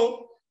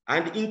grow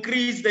and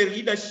increase the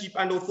leadership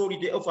and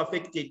authority of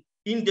affected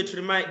in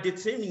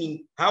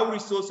determining how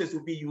resources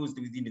will be used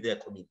within their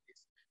communities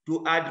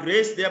to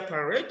address their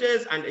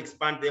priorities and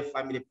expand their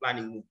family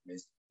planning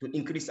movements to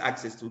increase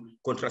access to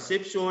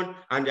contraception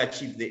and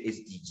achieve the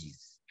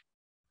SDGs.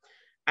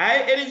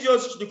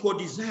 NGOs should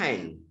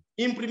co-design,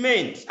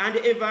 implement, and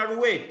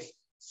evaluate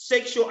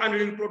sexual and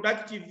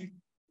reproductive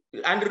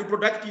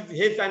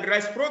health and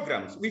rights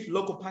programs with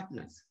local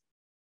partners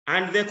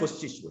and their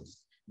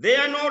constituents.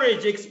 Their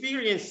knowledge,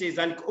 experiences,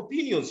 and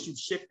opinions should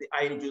shape the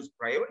NGOs'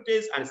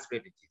 priorities and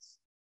strategies.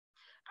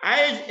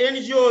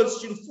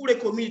 NGOs should fully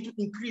commit to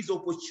increase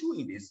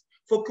opportunities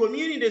for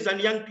communities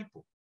and young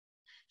people,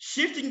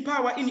 shifting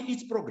power in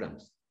its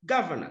programs,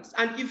 governance,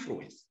 and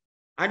influence,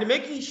 and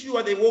making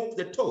sure they walk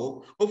the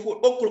talk of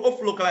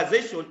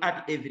localization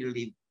at every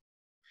level.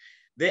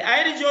 The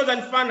NGOs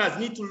and funders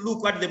need to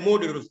look at the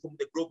models from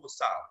the global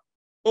south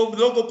of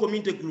local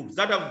community groups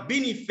that have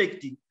been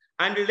effective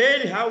and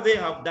learn how they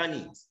have done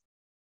it.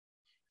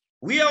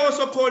 We are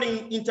also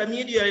calling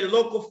intermediary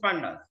local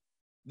funders.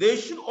 They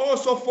should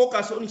also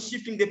focus on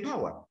shifting the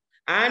power,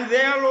 and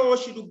their role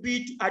should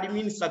be to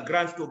administer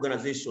grants to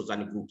organizations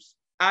and groups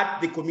at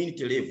the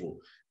community level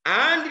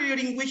and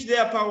relinquish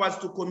their powers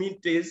to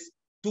communities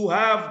to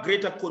have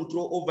greater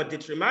control over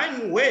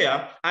determining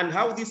where and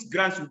how these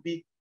grants will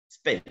be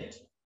spent.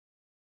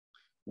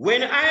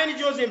 When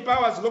NGOs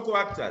empowers local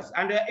actors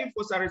and their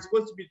efforts are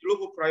responsible to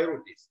local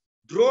priorities,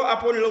 draw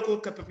upon local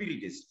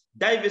capabilities,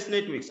 diverse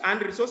networks, and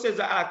resources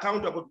that are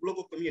accountable to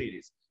local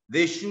communities,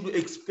 they should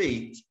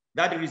expect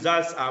that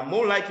results are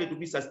more likely to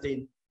be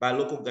sustained by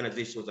local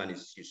organizations and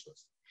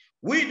institutions.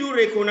 We do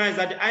recognize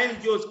that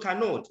NGOs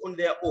cannot, on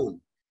their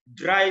own,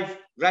 drive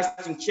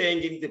lasting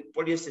change in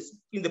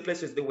the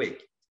places they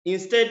work.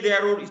 Instead,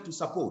 their role is to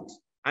support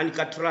and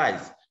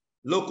catalyze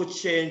local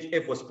change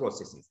efforts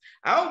processes.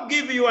 I'll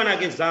give you an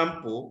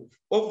example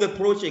of the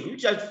project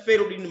which has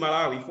failed in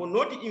Malawi for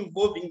not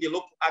involving the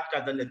local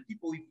actors and the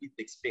people with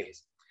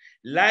experience.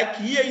 Like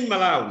here in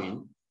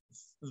Malawi,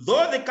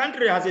 though the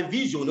country has a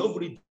vision of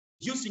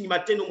reducing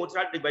maternal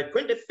mortality by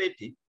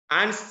 2030,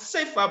 and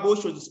safe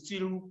abortion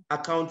still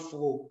account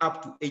for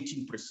up to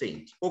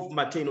 18% of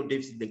maternal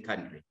deaths in the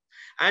country.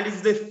 And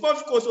it's the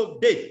fourth cause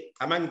of death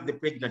among the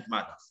pregnant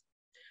mothers.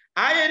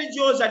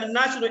 NGOs and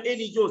national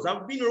NGOs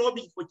have been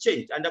lobbying for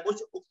change and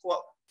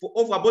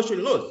of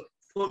abortion laws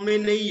for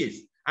many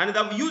years, and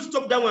they've used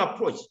top-down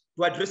approach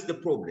to address the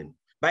problem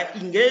by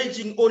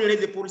engaging only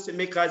the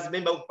policymakers,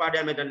 members of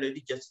parliament, and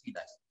religious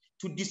leaders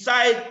to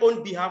decide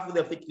on behalf of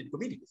the affected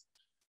communities,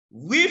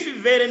 with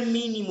very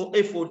minimal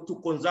effort to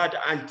consult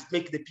and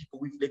make the people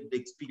with the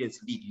experience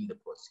lead in the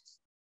process.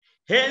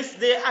 Hence,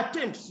 the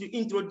attempt to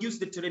introduce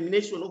the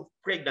termination of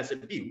pregnancy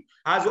bill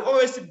has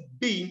always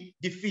been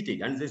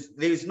defeated, and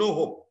there is no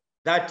hope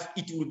that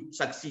it will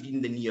succeed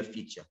in the near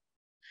future.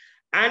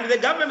 And the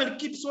government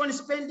keeps on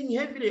spending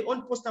heavily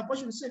on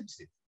post-abortion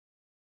services.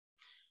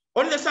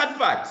 On the sad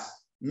part,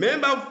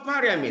 members of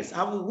parliament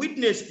have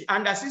witnessed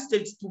and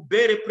assisted to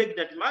bury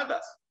pregnant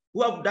mothers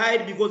who have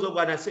died because of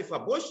an unsafe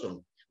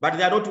abortion, but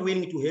they are not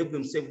willing to help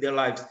them save their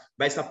lives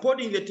by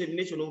supporting the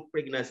termination of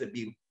pregnancy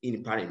bill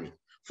in parliament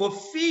for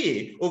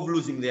fear of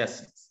losing their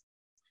seats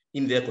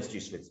in their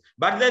constituencies.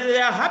 But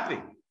they are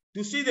happy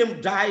to see them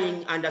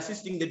dying and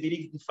assisting the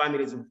bereaved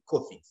families with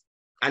coffins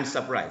and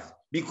surprise.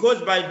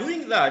 because by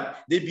doing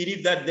that, they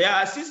believe that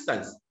their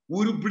assistance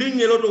will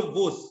bring a lot of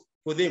votes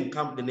for them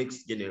come the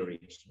next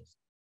generations.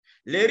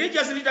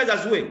 Religious leaders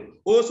as well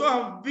also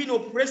have been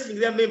oppressing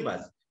their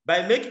members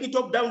by making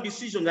top-down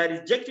decisions and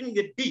rejecting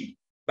the bill,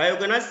 by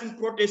organizing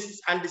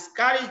protests and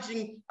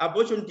discouraging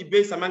abortion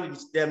debates among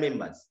their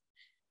members.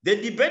 The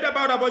debate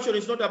about abortion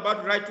is not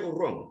about right or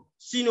wrong,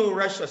 sin or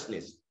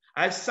righteousness,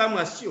 as some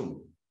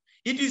assume.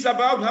 It is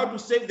about how to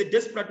save the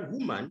desperate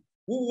woman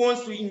who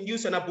wants to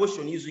induce an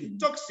abortion using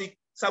toxic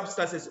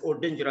substances or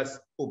dangerous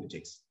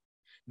objects.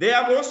 They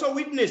have also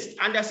witnessed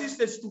and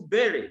assisted to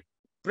bury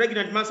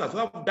pregnant mothers who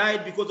have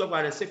died because of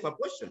unsafe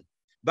abortion,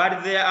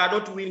 but they are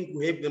not willing to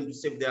help them to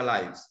save their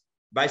lives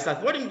by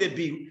supporting the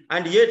bill,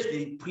 and yet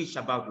they preach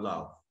about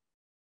love.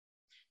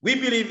 We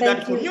believe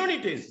that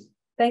communities.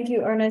 Thank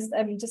you, Ernest.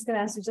 I'm just going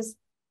to ask you, just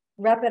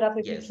wrap it up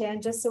if you can,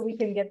 just so we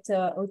can get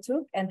to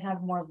Otuk and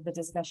have more of the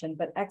discussion,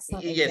 but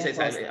excellent. Yes,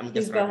 I'm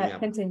just go ahead,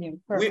 continue.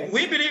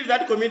 We believe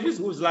that communities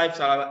whose lives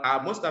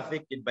are most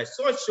affected by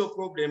social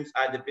problems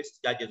are the best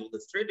judges of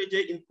the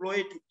strategy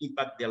employed to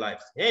impact their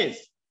lives. Hence,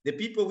 the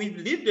people with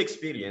lived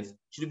experience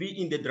should be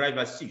in the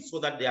driver's seat so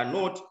that they are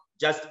not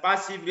just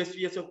passive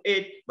recipients of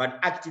aid, but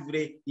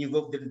actively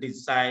involved in the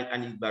design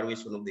and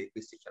evaluation of the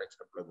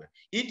SRHR program.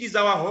 It is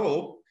our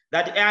hope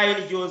that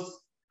NGOs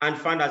and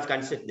funders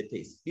can set the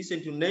pace,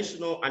 listen to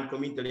national and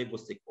community level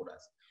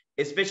stakeholders,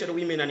 especially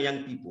women and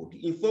young people,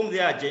 to inform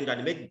their agenda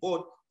and make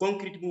bold,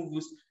 concrete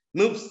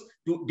moves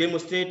to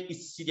demonstrate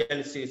its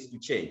seriousness to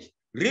change.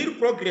 Real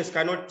progress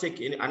cannot take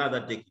another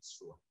decade.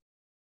 Sure.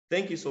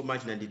 Thank you so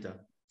much, Nandita,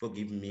 for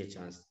giving me a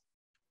chance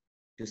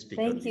to speak.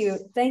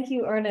 Thank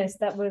you, Ernest.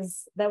 That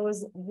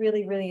was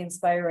really, really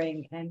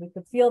inspiring, and we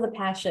could feel the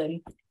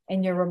passion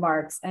in your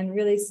remarks and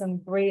really some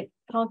great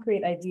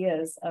concrete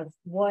ideas of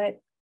what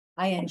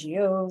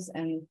INGOs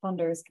and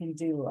funders can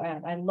do.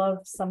 I love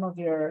some of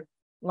your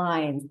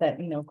lines that,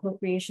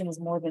 co-creation is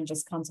more than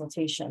just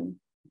consultation,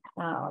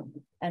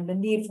 and the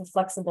need for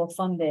flexible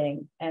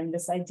funding, and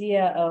this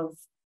idea of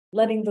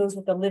letting those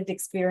with the lived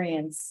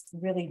experience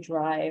really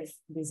drive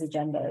these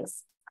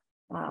agendas.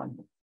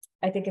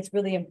 I think it's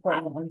really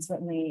important, and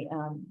certainly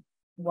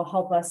will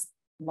help us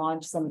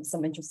launch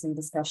some interesting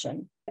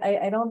discussion.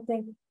 I don't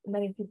think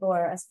many people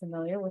are as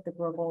familiar with the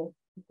global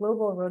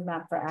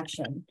roadmap for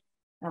action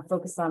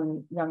focused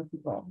on young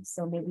people.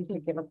 So maybe you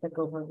could give a quick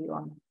overview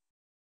on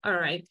that. All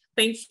right,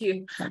 thank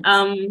you.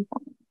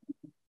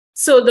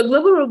 So the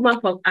Global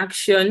Roadmap of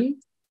Action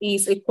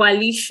is a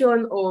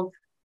coalition of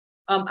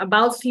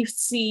about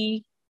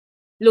 50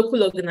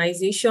 local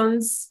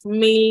organizations,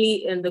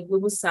 mainly in the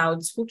Global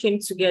South, who came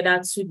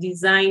together to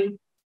design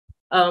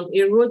a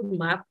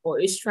roadmap or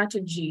a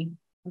strategy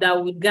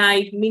that would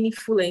guide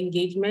meaningful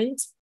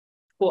engagement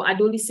for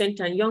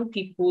adolescent and young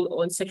people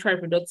on sexual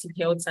and reproductive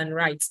health and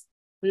rights.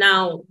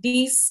 Now,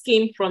 this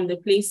came from the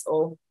place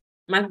of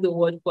Mark the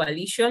World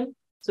Coalition.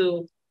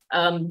 So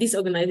these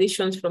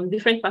organizations from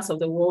different parts of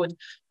the world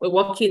were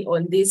working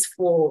on this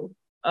for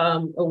a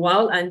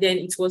while, and then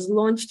it was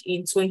launched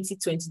in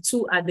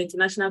 2022 at the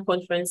International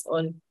Conference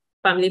on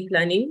Family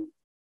Planning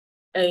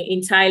in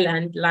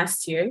Thailand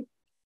last year.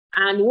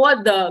 And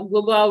what the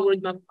Global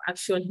Roadmap of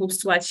Action hopes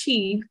to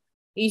achieve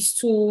is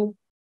to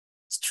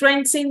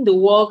strengthen the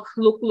work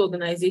local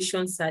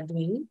organizations are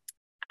doing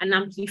and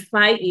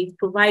amplify it,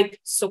 provide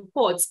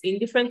support in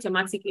different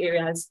thematic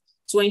areas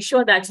to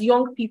ensure that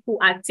young people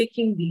are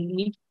taking the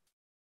lead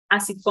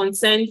as it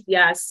concerns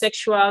their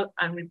sexual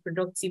and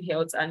reproductive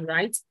health and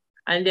rights,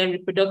 and then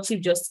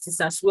reproductive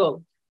justice as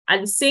well.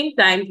 At the same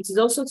time, it is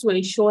also to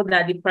ensure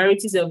that the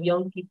priorities of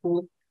young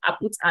people are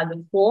put at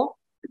the fore,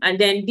 and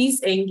then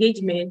these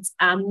engagements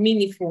are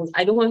meaningful.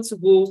 I don't want to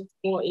go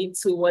more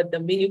into what the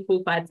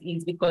meaningful part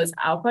is because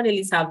our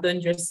panelists have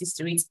done justice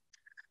to it.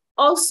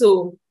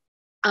 Also,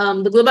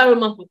 the Global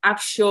Roadmap of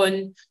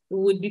Action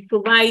would be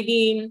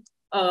providing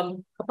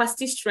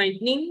capacity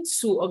strengthening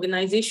to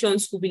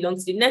organizations who belong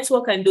to the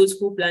network and those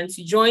who plan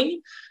to join.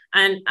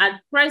 And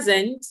at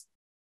present,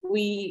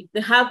 they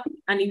have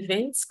an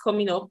event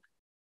coming up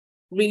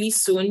really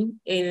soon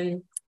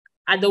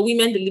at the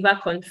Women Deliver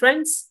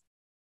Conference.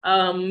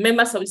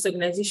 Members of these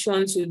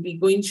organizations will be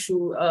going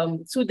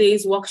through 2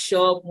 days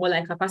workshop, more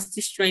like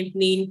capacity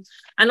strengthening,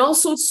 and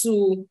also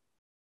to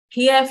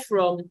hear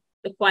from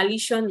the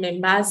coalition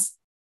members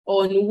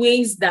on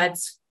ways that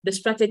the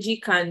strategy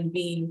can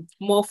be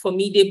more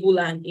formidable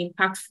and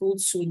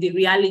impactful to the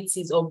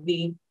realities of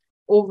the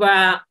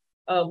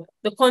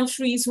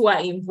countries who are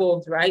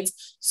involved, right?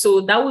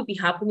 So that will be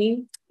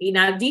happening. In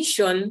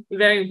addition,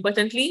 very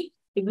importantly,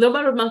 the Global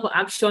Roadmap for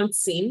Action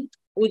team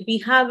would be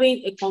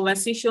having a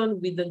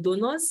conversation with the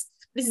donors.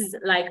 This is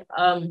like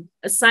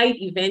a side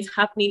event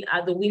happening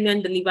at the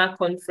Women Deliver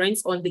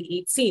Conference on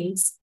the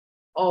 18th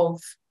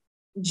of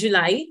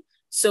July.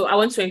 So I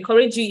want to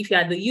encourage you, if you're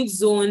at the Youth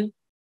Zone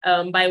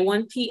by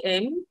 1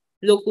 p.m.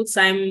 local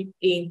time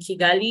in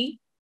Kigali,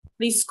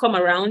 please come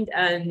around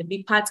and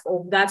be part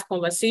of that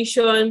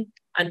conversation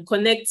and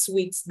connect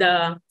with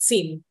the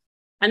team.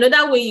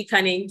 Another way you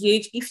can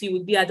engage if you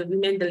would be at the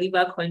Women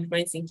Deliver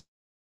Conference in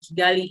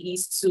Kigali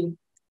is to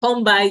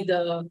come by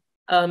the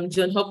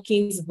John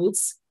Hopkins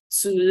booths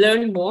to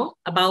learn more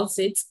about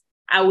it.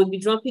 I will be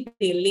dropping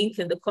a link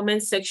in the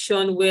comment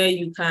section where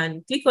you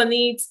can click on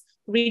it,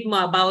 read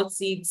more about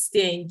it,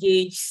 stay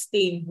engaged,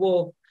 stay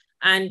involved.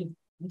 And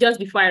just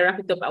before I wrap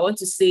it up, I want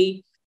to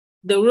say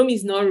the room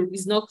is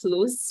not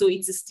closed, so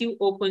it is still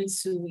open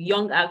to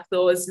young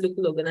actors,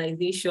 local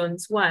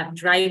organizations who are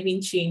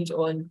driving change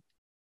on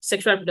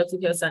sexual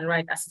reproductive health and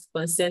rights as it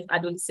concerns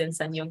adolescents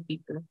and young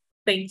people.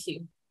 Thank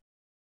you.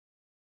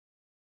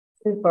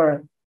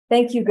 Super.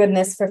 Thank you,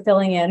 Goodness, for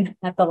filling in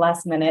at the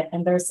last minute.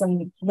 And there's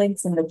some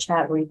links in the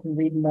chat where you can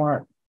read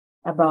more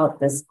about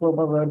this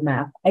global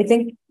roadmap. I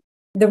think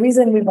the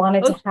reason we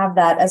wanted to have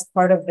that as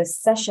part of this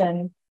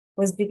session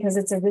was because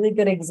it's a really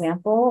good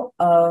example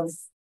of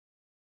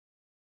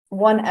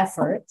one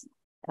effort.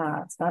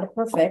 It's not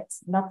perfect,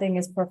 nothing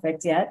is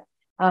perfect yet,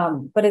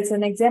 but it's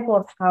an example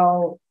of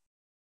how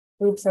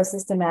groups are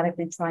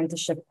systematically trying to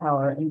shift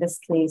power, in this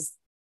case,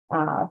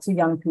 to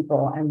young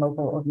people and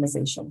local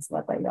organizations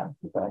led by young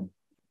people.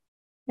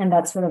 And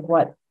that's sort of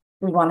what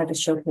we wanted to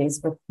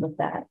showcase with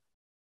that.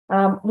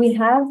 We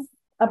have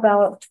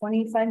about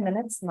 25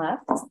 minutes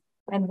left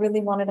and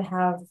really wanted to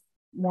have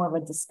more of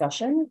a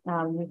discussion.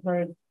 We've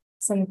heard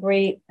some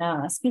great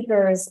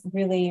speakers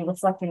really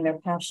reflecting their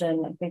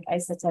passion. I think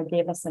Aïssata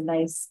gave us a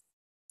nice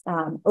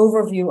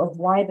overview of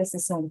why this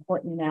is so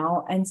important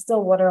now, and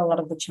still what are a lot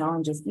of the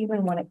challenges,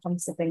 even when it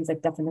comes to things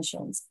like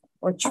definitions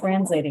or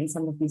translating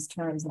some of these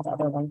terms into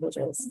other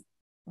languages.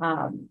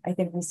 I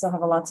think we still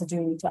have a lot to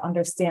do to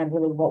understand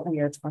really what we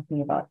are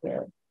talking about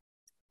here.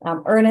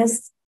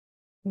 Ernest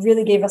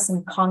really gave us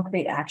some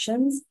concrete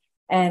actions,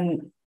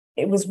 and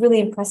it was really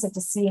impressive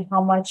to see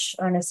how much,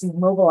 Ernest, you've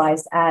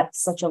mobilized at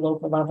such a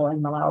local level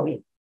in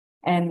Malawi.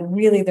 And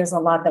really, there's a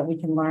lot that we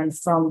can learn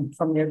from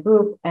your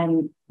group,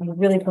 and you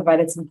really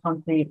provided some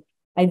concrete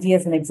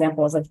ideas and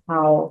examples of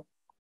how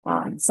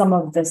some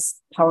of this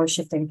power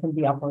shifting can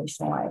be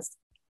operationalized.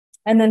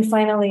 And then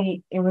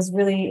finally, it was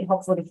really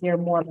helpful to hear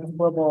more of the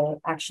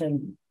global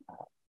action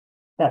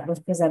that was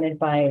presented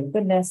by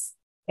Goodness.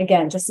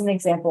 Again, just an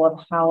example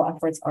of how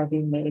efforts are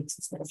being made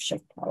to sort of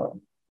shift power.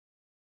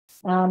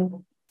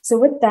 So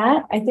with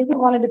that, I think we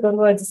wanted to go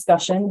to a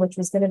discussion, which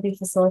was going to be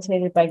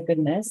facilitated by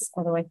Goodness,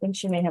 although I think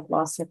she may have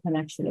lost her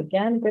connection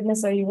again.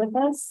 Goodness, are you with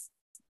us?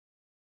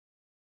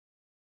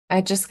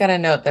 I just got a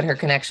note that her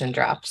connection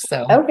dropped,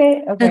 so.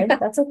 Okay,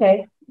 that's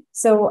okay.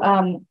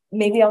 So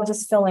maybe I'll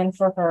just fill in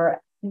for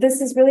her.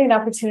 This is really an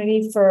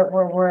opportunity for,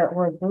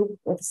 we're a group,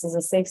 this is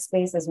a safe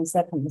space, as we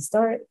said from the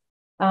start.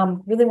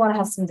 Really want to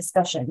have some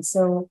discussion.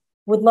 So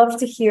would love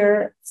to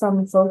hear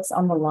from folks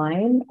on the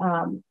line.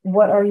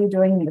 What are you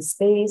doing in the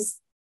space?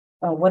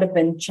 What have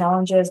been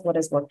challenges? What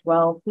has worked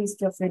well? Please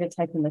feel free to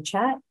type in the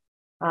chat.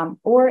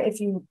 Or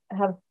if you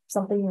have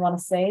something you want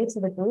to say to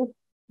the group,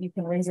 you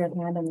can raise your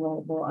hand and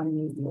we'll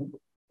unmute you.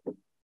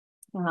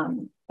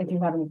 If you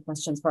have any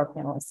questions for our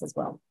panelists as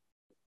well.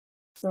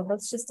 So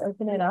let's just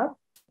open it up.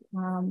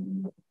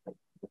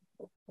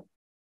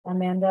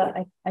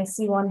 Amanda, I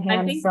see one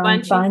hand from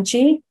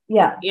Banchi.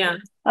 Yeah.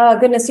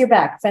 Goodness, you're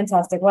back.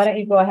 Fantastic. Why don't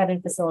you go ahead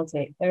and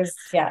facilitate? There's,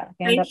 hand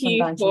up from Banchi.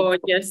 Thank you for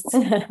just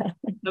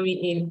coming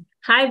in.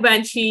 Hi,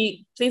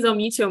 Banchi. Please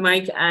unmute your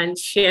mic and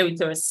share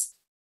with us.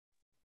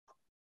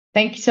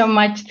 Thank you so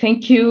much.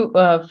 Thank you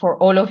for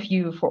all of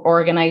you for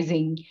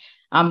organizing.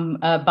 I'm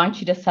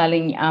Banchi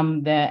Desalegn.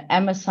 I'm the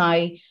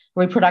MSI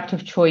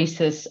Reproductive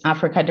Choices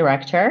Africa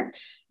Director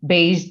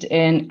based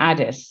in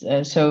Addis.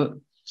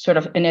 So sort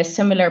of in a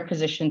similar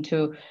position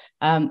to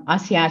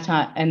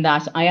Aïssata, in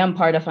that I am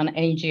part of an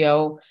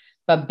NGO,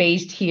 but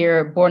based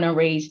here, born and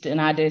raised in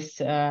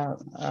Addis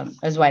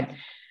as well.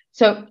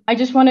 So I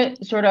just want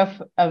to sort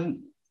of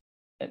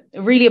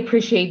really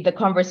appreciate the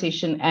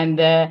conversation and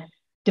the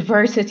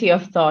diversity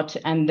of thought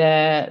and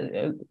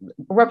the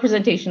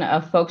representation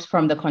of folks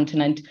from the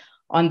continent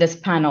on this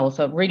panel.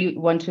 So really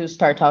want to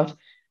start out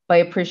by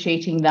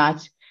appreciating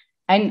that.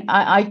 And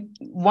I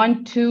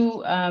want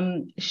to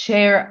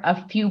share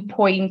a few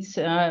points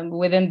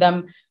within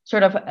them,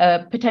 sort of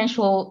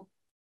potential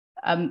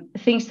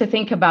things to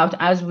think about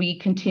as we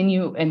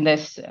continue in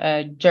this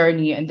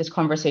journey and this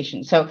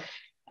conversation. So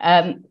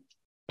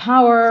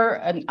power,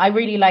 and I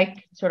really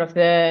like sort of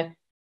a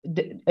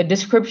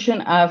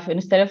description of,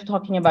 instead of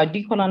talking about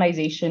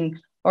decolonization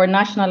or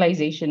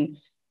nationalization,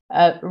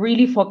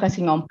 really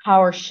focusing on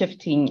power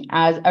shifting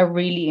as a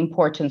really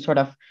important sort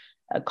of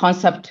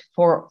concept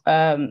for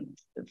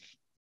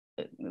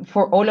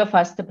all of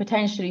us to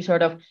potentially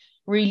sort of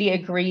really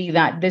agree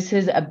that this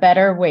is a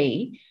better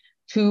way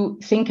to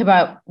think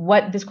about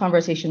what this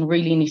conversation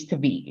really needs to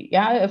be.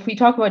 Yeah, if we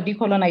talk about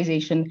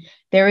decolonization,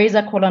 there is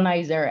a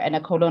colonizer and a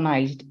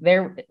colonized.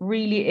 There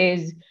really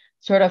is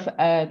sort of,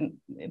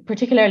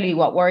 particularly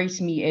what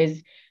worries me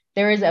is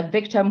there is a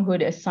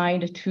victimhood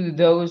assigned to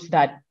those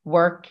that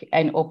work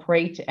and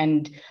operate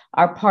and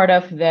are part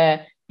of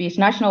the these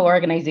national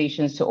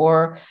organizations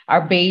or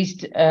are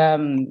based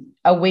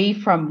away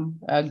from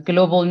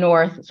global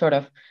north sort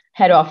of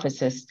head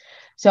offices.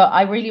 So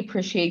I really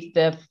appreciate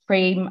the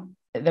frame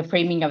the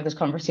framing of this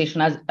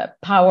conversation as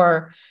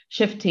power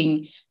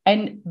shifting,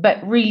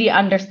 but really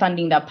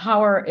understanding that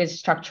power is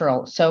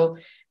structural. So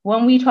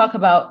when we talk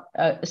about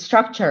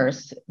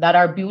structures that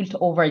are built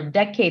over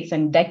decades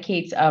and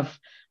decades of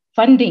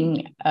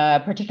funding,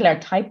 a particular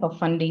type of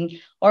funding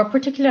or a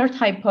particular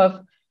type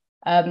of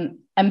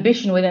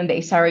ambition within the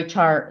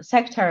SRHR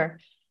sector,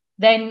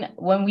 then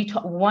when we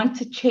want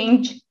to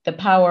change the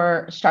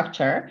power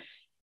structure,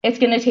 it's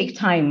going to take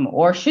time.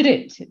 Or should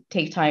it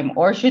take time?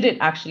 Or should it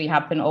actually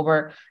happen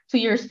over 2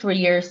 years, 3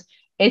 years?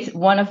 It's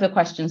one of the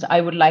questions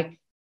I would like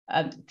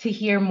to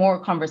hear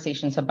more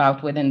conversations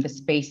about within the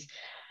space.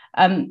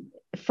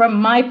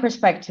 From my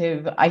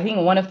perspective, I think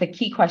one of the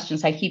key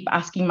questions I keep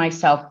asking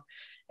myself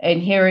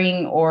in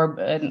hearing or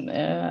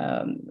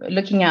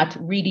looking at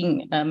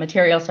reading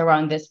materials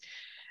around this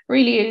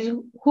really is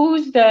who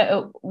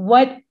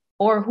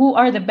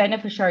are the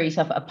beneficiaries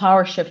of a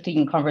power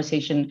shifting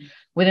conversation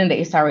within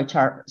the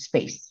SRHR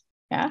space?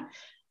 Yeah,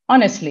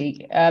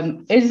 honestly,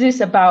 is this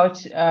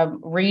about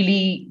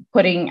really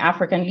putting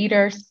African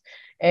leaders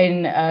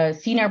in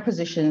senior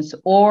positions,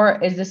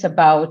 or is this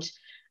about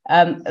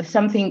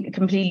something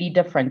completely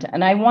different?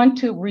 And I want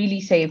to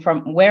really say,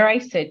 from where I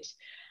sit,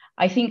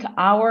 I think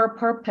our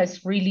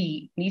purpose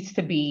really needs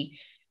to be,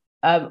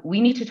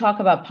 we need to talk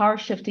about power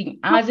shifting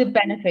as it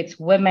benefits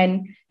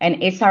women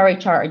and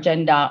SRHR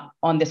agenda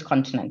on this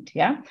continent.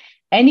 Yeah,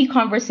 any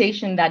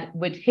conversation that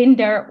would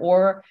hinder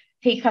or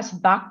take us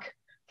back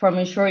from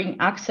ensuring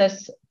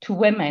access to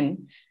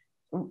women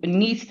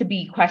needs to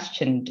be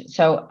questioned.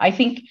 So I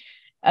think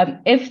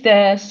if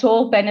the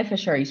sole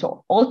beneficiaries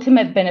or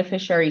ultimate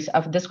beneficiaries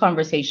of this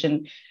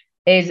conversation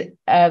is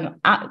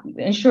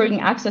ensuring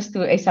access to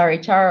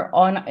SRHR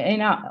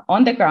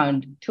on the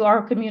ground to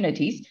our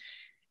communities,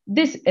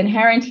 this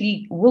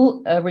inherently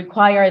will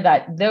require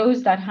that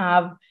those that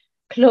have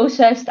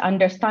closest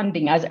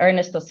understanding, as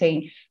Ernest was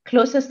saying,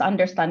 closest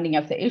understanding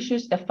of the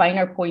issues, the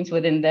finer points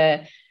within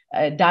the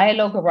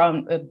dialogue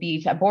around be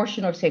it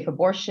abortion or safe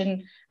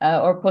abortion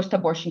or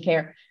post-abortion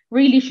care,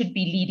 really should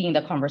be leading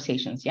the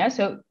conversations. Yeah.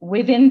 So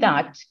within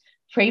that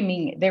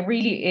framing, there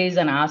really is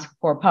an ask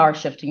for power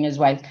shifting as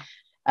well.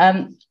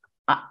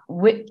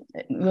 With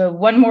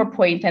one more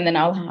point, and then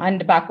I'll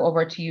hand back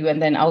over to you,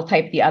 and then I'll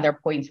type the other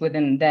points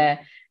within the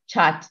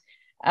chat.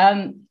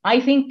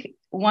 I think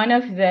one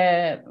of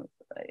the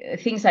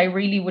things I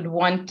really would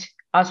want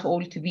us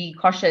all to be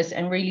cautious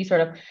and really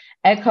sort of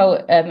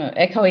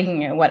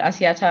echoing what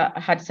Aïssata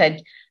had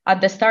said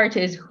at the start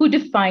is who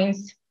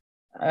defines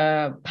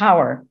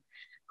power?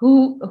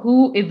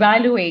 Who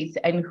evaluates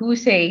and who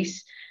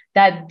says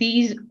that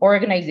these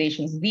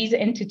organizations, these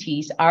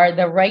entities are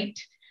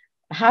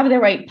have the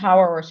right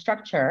power or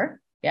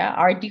structure, yeah,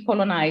 are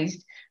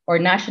decolonized or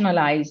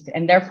nationalized,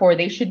 and therefore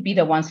they should be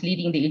the ones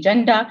leading the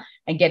agenda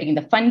and getting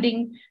the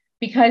funding?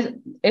 Because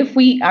if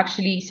we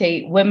actually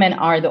say women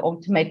are the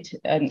ultimate,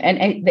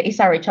 and the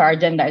SRHR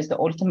agenda is the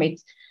ultimate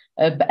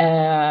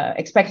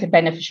expected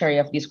beneficiary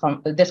of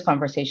this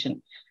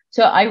conversation.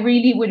 So I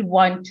really would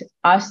want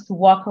us to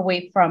walk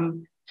away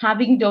from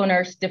having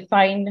donors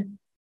define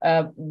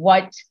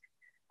what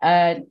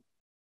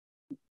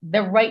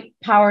the right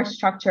power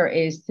structure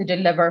is to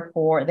deliver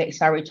for the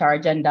SRHR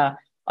agenda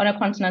on a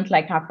continent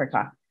like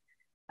Africa.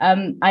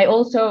 I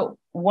also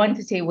want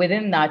to say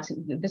within that,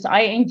 this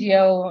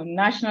INGO,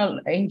 national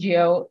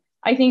NGO,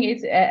 I think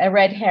it's a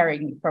red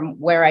herring from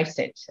where I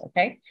sit,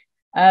 okay?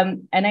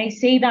 And I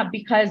say that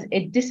because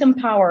it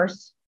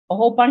disempowers a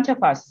whole bunch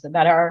of us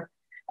that are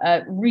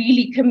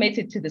really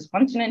committed to this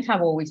continent,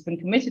 have always been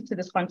committed to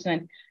this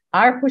continent,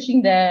 are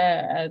pushing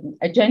the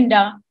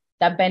agenda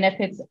that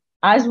benefits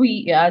as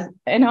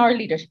in our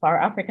leadership,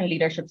 our African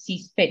leadership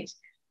sees fit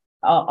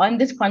on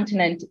this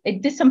continent.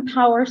 It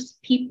disempowers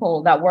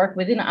people that work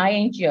within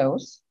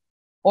INGOs,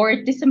 or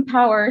it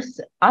disempowers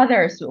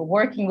others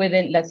working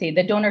within, let's say,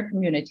 the donor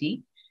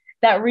community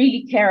that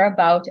really care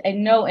about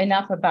and know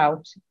enough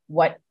about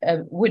what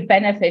would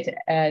benefit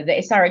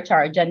the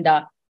SRHR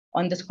agenda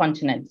on this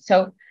continent.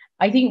 So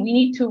I think we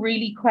need to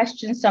really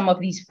question some of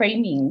these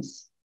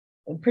framings.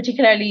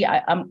 Particularly,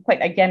 I'm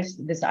quite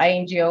against this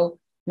INGO,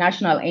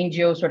 national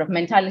NGO sort of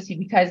mentality,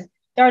 because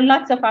there are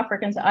lots of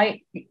Africans.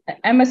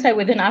 MSI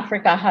within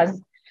Africa has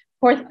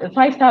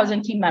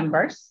 5,000 team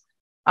members.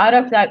 Out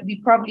of that,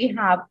 we probably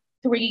have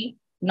 3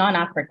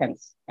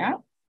 non-Africans. Yeah.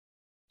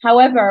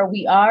 However,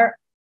 we are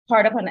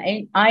part of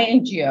an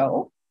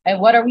INGO.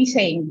 And what are we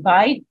saying?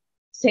 By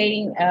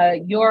saying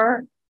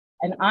you're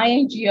an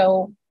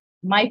INGO,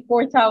 my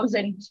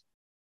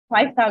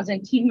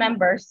 5,000 team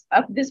members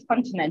of this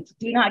continent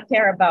do not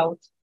care about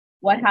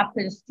what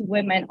happens to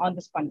women on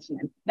this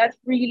continent. That's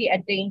really a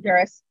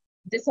dangerous,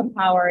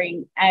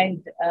 disempowering,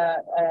 and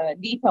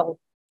lethal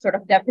sort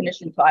of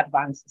definition to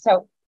advance.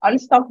 So I'll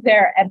stop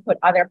there and put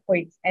other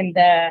points in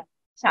the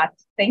chat.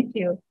 Thank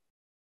you.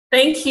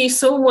 Thank you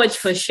so much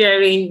for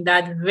sharing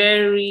that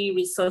very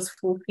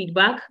resourceful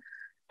feedback.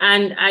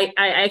 And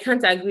I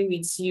can't agree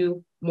with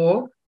you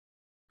more.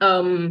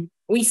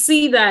 We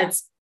see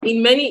that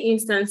in many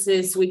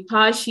instances with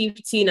power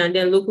shifting and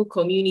then local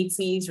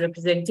communities,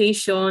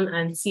 representation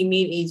and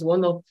teaming is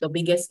one of the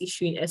biggest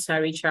issues in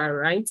SRHR,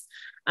 right?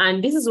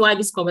 And this is why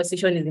this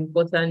conversation is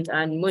important,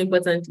 and more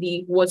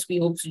importantly, what we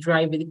hope to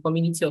drive with the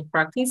community of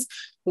practice.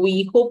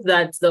 We hope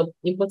that the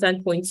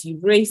important points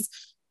you've raised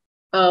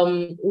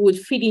would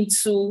feed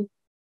into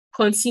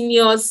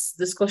continuous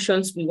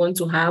discussions we want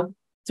to have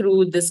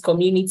through this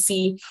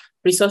community,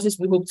 resources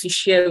we hope to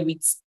share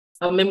with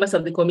members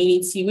of the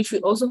community, which we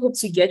also hope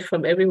to get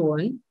from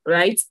everyone,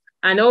 right?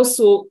 And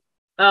also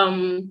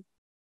ensuring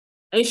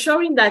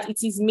that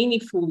it is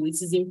meaningful,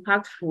 it is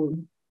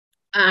impactful,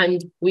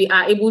 and we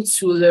are able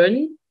to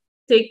learn,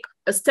 take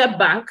a step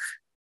back,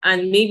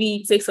 and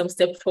maybe take some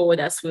step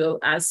forward as well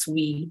as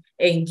we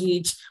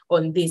engage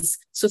on this.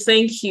 So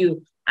thank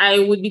you. I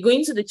would be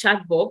going to the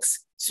chat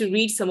box to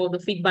read some of the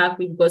feedback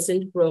we've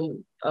gotten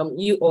from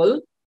you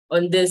all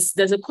on this.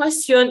 There's a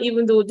question,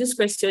 even though this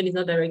question is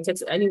not directed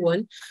to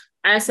anyone.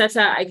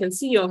 Aïssata, I can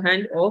see your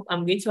hand up.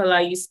 I'm going to allow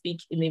you to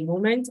speak in a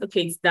moment.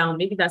 Okay, it's down.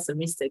 Maybe that's a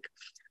mistake.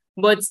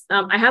 But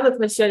I have a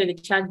question in the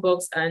chat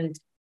box, and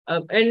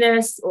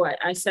Ernest or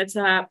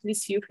Aïssata,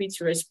 please feel free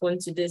to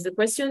respond to this. The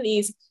question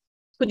is,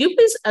 could you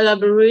please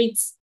elaborate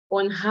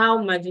on how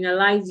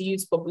marginalized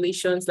youth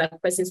populations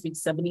like persons with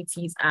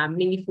disabilities are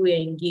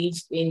meaningfully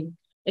engaged in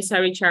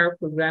SRHR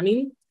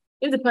programming?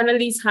 If the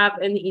panelists have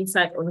any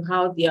insight on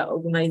how their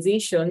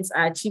organizations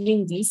are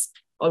achieving this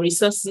or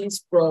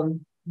resources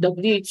from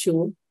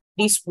WHO,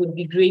 this would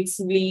be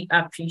greatly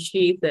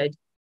appreciated.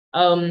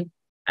 I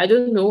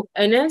don't know,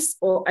 Ernest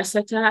or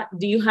Aïssata,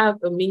 do you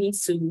have a minute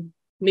to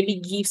maybe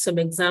give some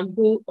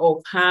example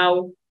of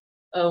how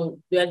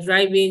we are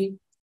driving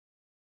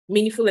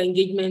meaningful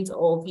engagement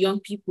of young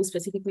people,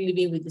 specifically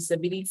living with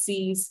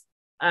disabilities,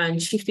 and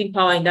shifting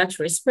power in that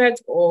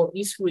respect, or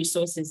useful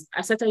resources?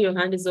 Aïssata, your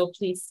hand is up,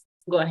 please.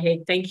 Go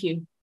ahead. Thank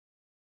you.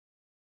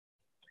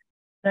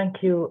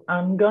 Thank you.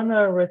 I'm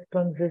gonna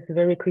respond this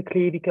very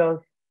quickly because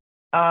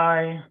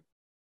I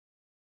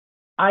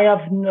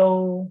have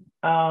no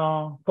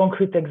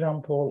concrete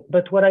example,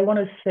 but what I want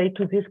to say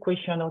to this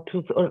question, or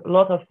to a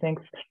lot of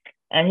things,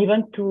 and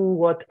even to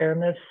what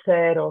Ernest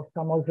said or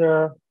some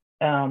other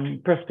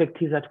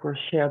perspectives that were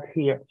shared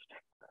here,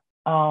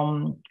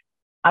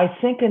 I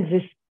think in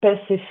this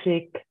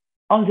specific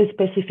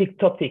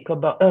topic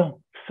about,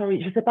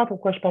 sorry, je sais pas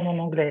pourquoi je parle en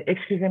anglais,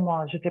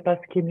 excusez-moi, je sais pas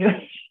ce qui est mieux,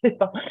 je sais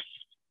pas.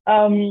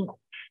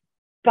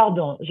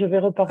 Pardon, je vais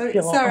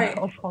repartir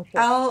en français.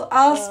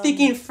 I'll speak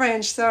in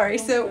French, sorry.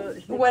 So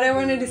what I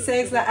wanted to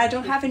say is that I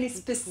don't have any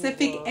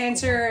specific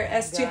answer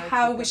as to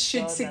how we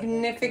should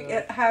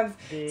have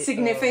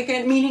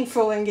significant,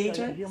 meaningful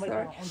engagement.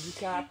 Sorry.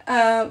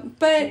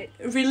 But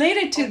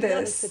related to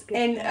this,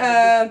 and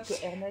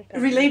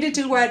related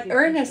to what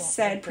Ernest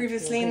said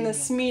previously in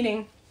this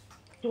meeting,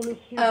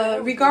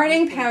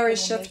 regarding power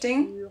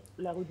shifting,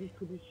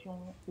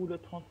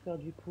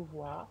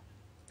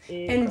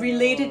 and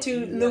related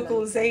to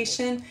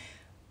localization,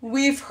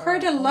 we've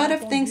heard a lot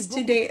of things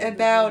today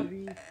about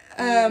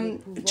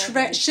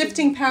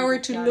shifting power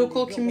to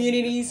local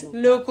communities,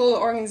 local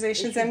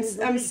organizations.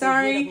 I'm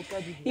sorry,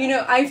 you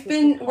know, I've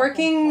been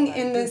working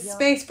in this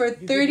space for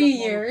 30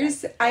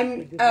 years.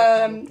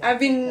 I've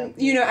been,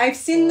 you know, I've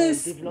seen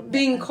this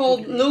being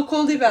called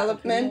local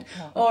development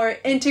or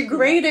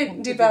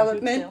integrated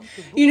development.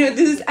 You know,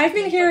 I've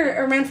been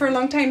here around for a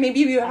long time.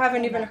 Maybe you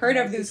haven't even heard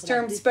of these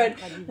terms, but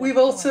we've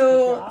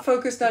also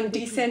focused on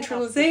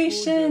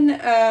decentralization,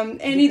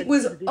 and it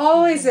was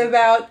always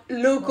about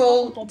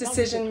local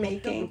decision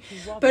making.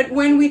 But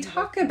when we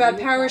talk about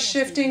power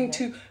shifting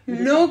to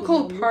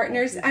local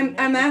partners,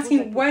 I'm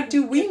asking, what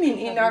do we mean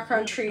in our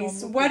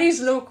countries? What is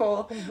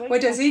local?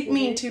 What does it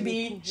mean to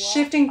be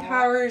shifting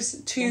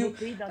powers to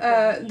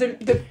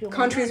the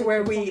countries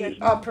where we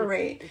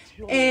operate?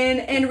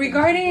 And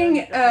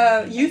regarding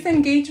youth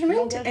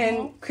engagement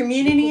and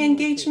community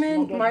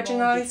engagement,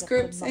 marginalized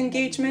groups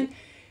engagement,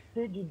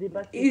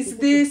 is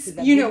this,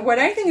 you know, what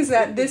I think is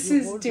that this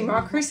is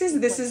democracy,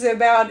 this is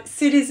about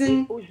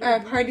citizen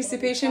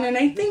participation, and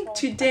I think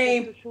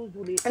today,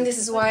 and this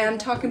is why I'm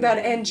talking about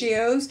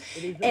NGOs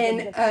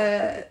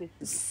and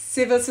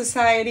civil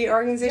society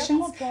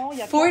organizations,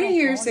 40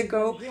 years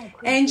ago,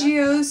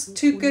 NGOs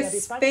took a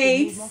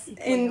space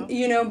in,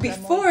 you know,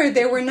 before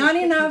there were not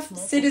enough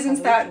citizens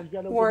that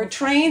were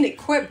trained,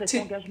 equipped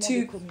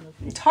to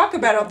talk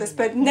about all this,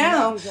 but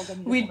now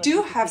we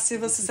do have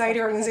civil society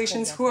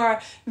organizations who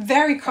are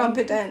very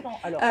competent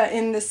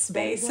in this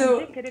space.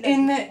 So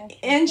in the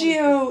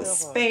NGO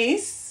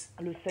space,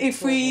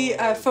 if we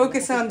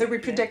focus on the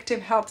reproductive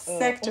health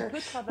sector,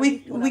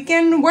 we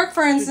can work,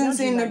 for instance,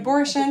 in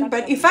abortion,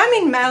 but if I'm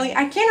in Mali,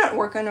 I cannot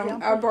work on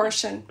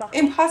abortion.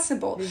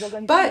 Impossible.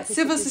 But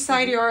civil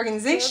society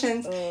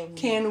organizations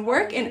can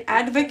work and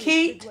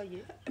advocate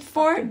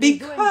for,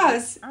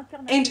 because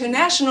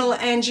international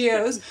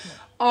NGOs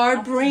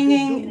are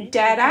bringing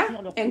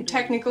data and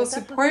technical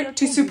support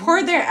to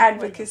support their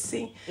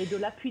advocacy.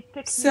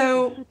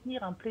 So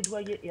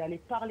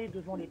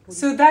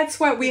that's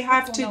what we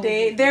have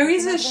today. There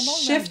is a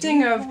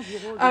shifting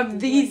of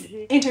these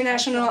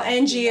international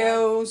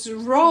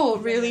NGOs' role,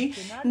 really.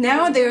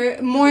 Now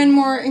they're more and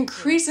more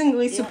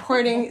increasingly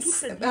supporting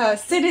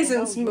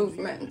citizens'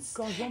 movements.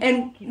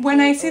 And when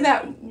I say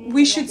that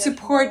we should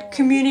support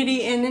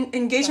community and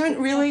engagement,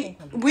 really,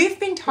 we've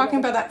been talking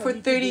about that for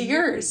 30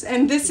 years,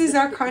 and this is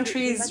our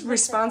country's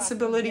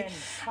responsibility.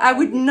 I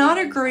would not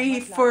agree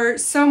for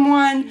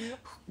someone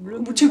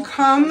to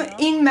come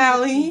in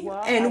Mali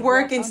and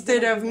work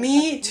instead of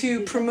me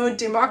to promote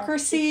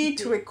democracy,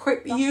 to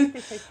equip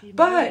youth.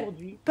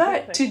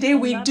 But today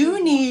we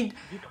do need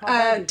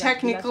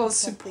technical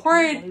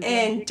support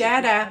and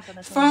data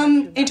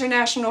from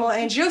international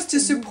NGOs to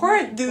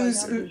support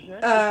those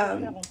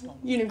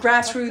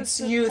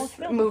grassroots youth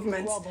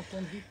movements.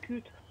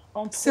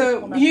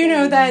 So you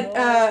know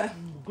that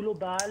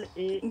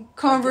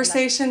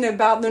conversation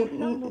about the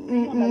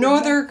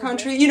northern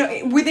country,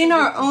 within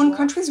our own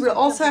countries, we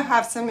also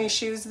have some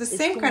issues, the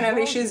same kind of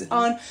issues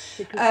on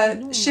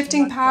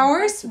shifting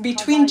powers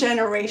between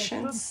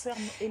generations.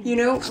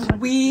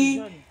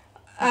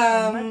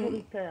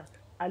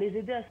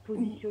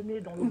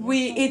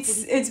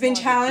 It's been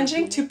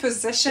challenging to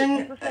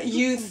position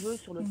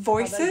youth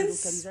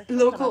voices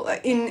local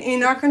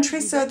in our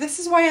country. So this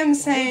is why I'm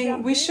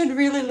saying we should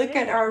really look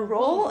at our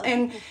role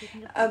and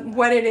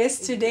what it is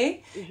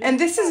today. And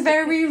this is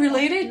very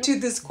related to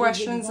these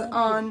questions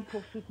on,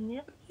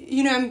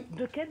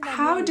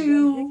 how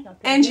do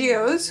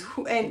NGOs,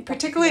 and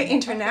particularly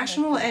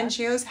international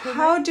NGOs,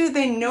 how do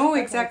they know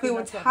exactly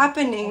what's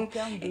happening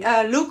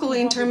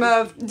locally in terms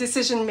of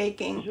decision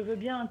making?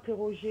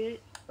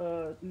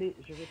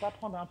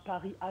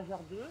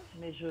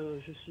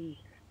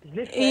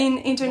 In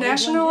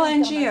international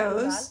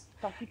NGOs,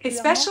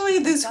 especially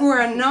those who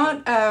are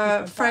not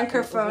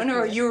Francophone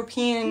or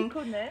European,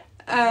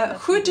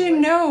 who do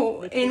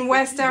know in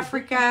West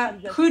Africa,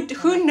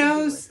 who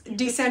knows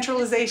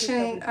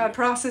decentralization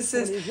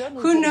processes,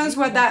 who knows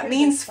what that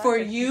means for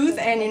youth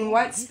and in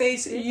what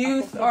space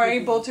youth are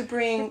able to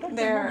bring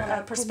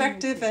their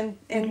perspective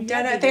and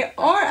data. There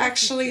are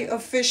actually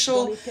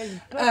official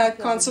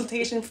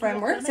consultation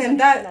frameworks, and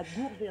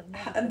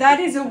that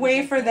is a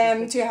way for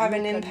them to have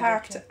an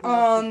impact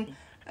on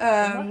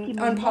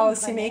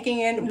policy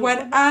making. And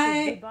what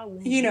I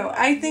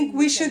think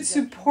we should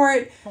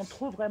support,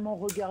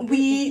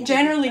 we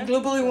generally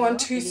globally want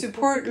to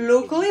support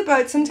locally,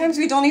 but sometimes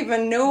we don't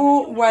even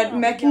know what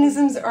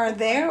mechanisms are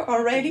there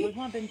already.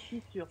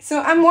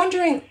 So I'm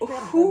wondering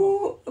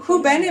who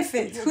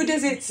benefits, who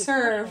does it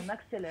serve?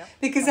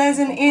 Because as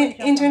an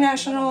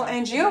international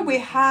NGO, we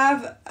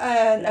have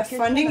a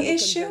funding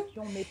issue,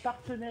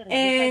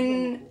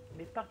 and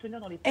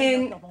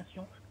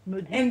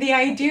the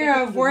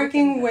idea of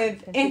working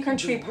with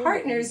in-country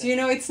partners,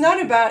 it's not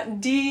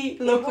about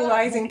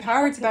delocalizing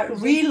power, it's about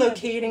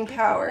relocating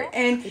power.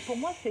 And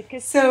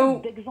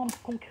so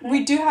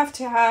we do have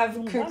to have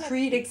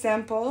concrete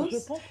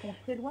examples,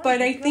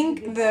 but I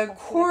think the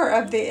core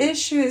of the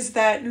issue is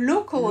that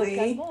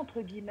locally,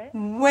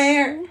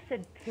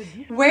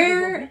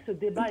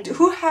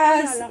 who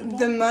has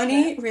the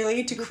money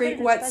really to create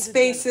what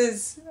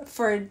spaces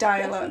for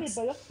dialogues?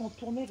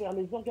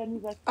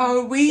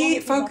 Are we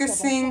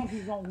focusing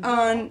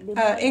on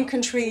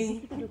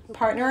in-country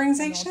partner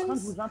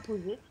organizations?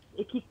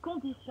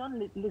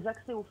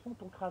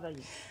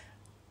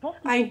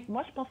 I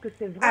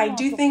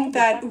do think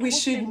that we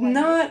should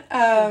not,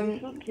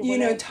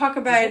 talk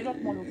about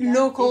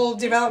local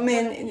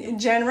development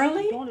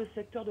generally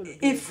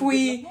if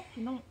we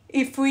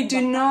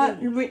do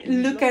not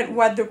look at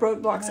what the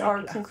roadblocks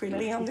are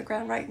concretely on the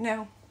ground right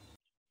now.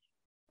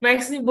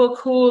 Merci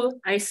beaucoup,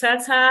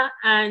 Aïssata,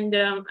 and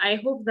I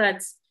hope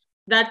that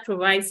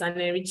provides an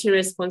enriching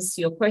response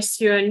to your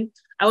question.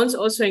 I want to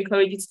also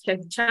encourage you to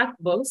check the chat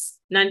box.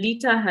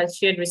 Nandita has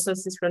shared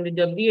resources from the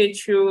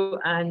WHO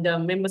and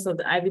members of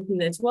the IVP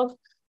network,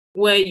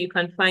 where you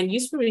can find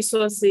useful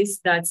resources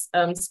that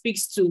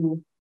speaks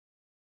to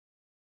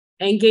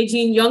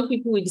engaging young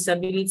people with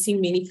disability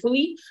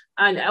meaningfully.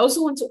 And I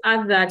also want to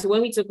add that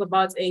when we talk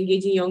about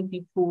engaging young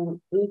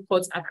people who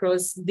cut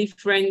across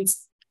different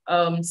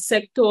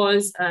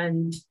sectors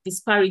and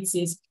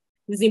disparities,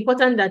 it's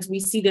important that we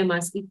see them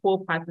as equal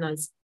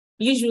partners.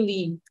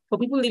 Usually, for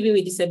people living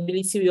with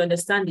disability, we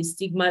understand the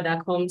stigma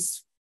that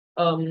comes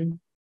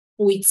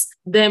with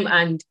them,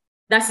 and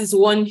that is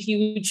one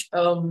huge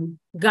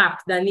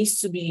gap that needs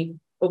to be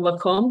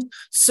overcome.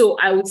 So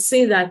I would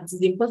say that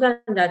it's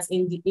important that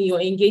in your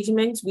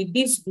engagement with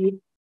this group,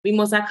 we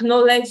must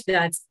acknowledge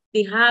that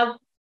they have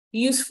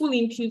useful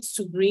inputs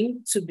to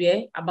bring to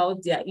bear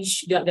about their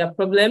issue, their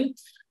problem,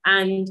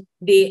 and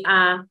they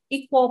are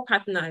equal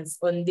partners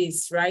on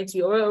this, right?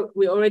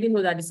 We already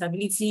know that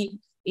disability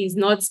is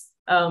not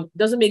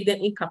doesn't make them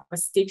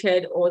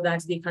incapacitated or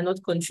that they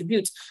cannot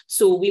contribute.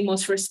 So we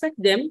must respect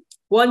them.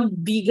 One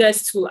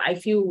biggest tool I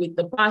feel with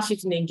the power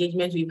shifting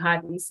engagement we've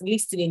had is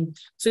listening.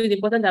 So it's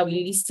important that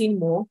we listen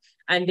more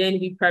and then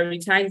we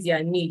prioritize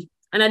their need.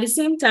 And at the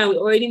same time, we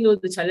already know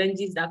the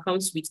challenges that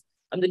comes with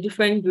the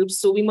different groups.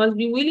 So we must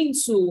be willing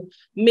to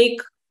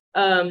make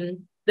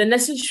the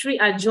necessary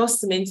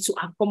adjustments to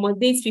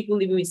accommodate people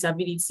living with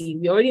disability.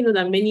 We already know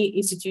that many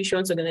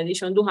institutions,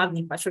 organizations don't have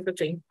the infrastructure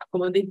to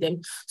accommodate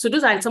them. So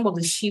those are some of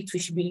the shifts we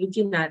should be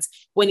looking at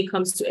when it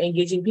comes to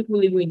engaging people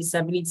living with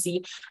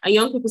disability. And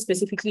young people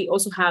specifically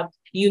also have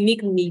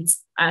unique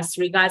needs as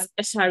regards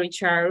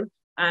SRHR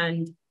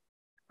and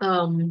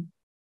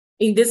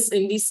in this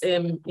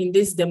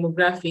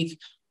demographic.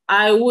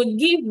 I would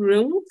give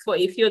room for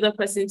a few other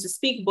persons to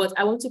speak, but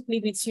I want to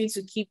plead with you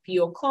to keep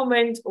your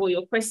comment or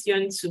your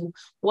question to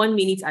 1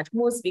 minute at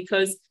most,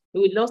 because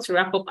we would love to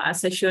wrap up our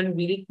session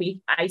really quick.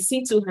 I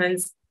see 2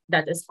 hands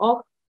that is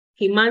up.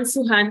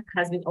 Himansu hand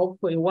has been up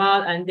for a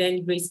while, and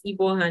then Grace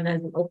Ibo hand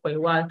has been up for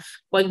a while.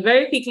 But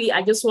very quickly,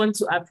 I just want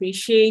to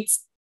appreciate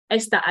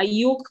Esther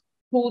Ayuk,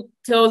 who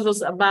tells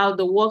us about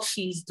the work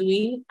she's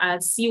doing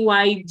at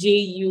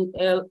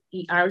CYJULERC.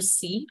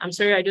 I'm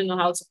sorry, I don't know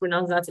how to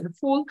pronounce that in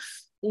full,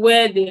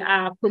 where they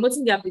are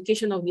promoting the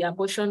application of the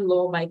abortion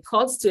law by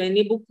courts to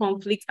enable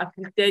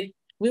conflict-afflicted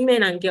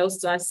women and girls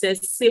to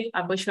access safe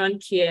abortion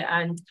care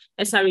and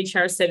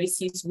SRHR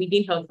services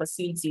within health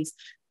facilities.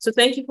 So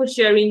thank you for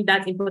sharing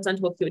that important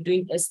work you're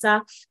doing,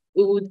 Esther.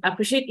 We would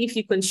appreciate if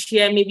you can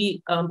share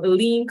maybe a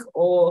link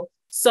or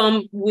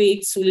some way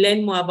to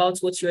learn more about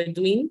what you're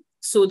doing,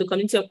 so the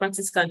community of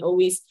practice can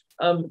always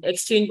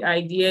exchange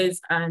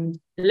ideas and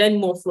learn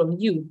more from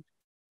you.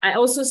 I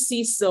also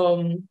see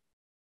some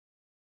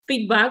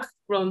feedback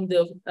from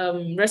the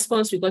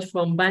response we got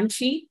from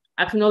Banshee,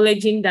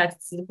 acknowledging that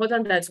it's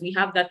important that we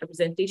have that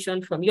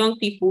representation from young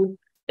people.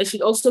 There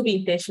should also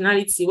be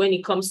intentionality when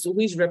it comes to who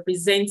is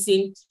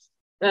representing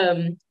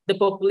the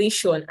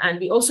population. And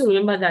we also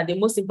remember that the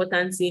most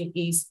important thing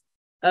is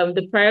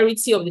the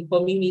priority of the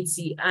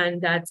community, and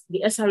that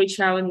the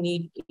SRHR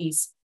need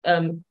is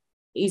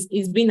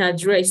being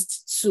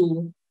addressed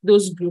to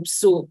those groups.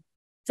 So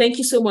thank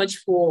you so much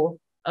for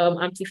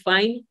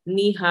amplifying,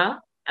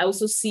 Niha. I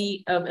also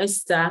see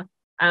Esther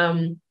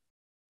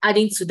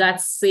adding to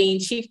that, saying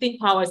shifting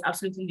power is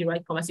absolutely the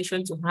right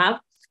conversation to have.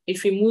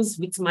 It removes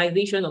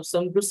victimization of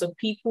some groups of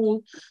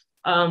people,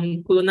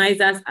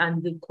 colonizers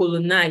and the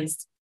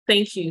colonized.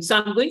 Thank you. So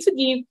I'm going to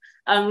give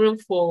room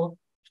for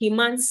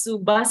Himansu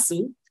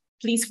Basu.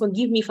 Please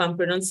forgive me if I'm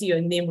pronouncing your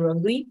name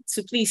wrongly.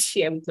 So please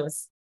share with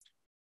us.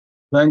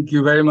 Thank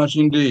you very much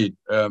indeed.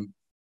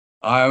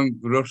 I'm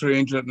Rotary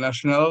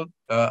International.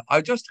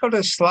 I just got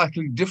a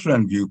slightly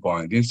different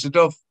viewpoint. Instead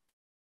of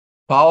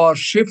power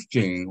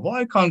shifting,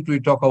 why can't we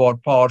talk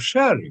about power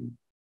sharing?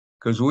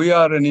 Because we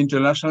are an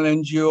international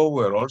NGO,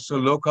 we're also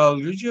local,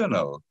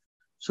 regional.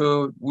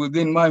 So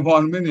within my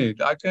 1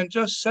 minute, I can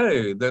just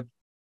say that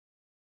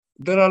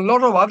there are a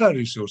lot of other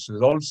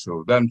resources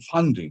also than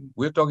funding.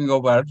 We're talking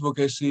about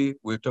advocacy,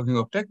 we're talking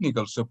of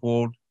technical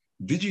support,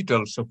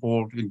 digital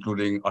support,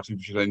 including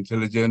artificial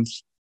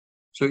intelligence.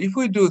 So if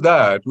we do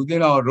that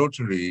within our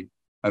Rotary,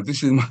 and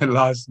this is my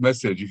last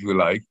message, if you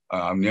like,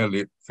 I'm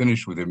nearly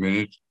finished with a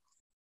minute,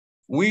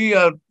 we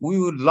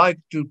would like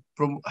to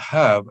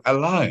have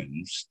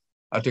alliance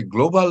at a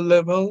global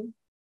level.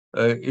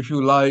 If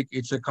you like,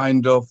 it's a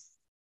kind of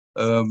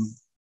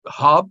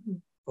hub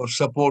for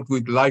support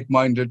with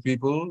like-minded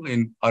people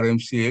in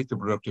RMCH, the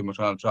Reproductive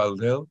Maternal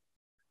Child Health.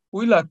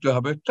 We like to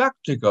have a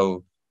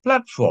tactical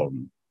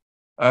platform.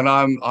 And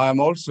I'm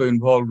also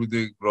involved with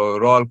the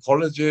Royal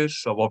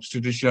Colleges of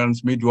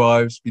Obstetricians,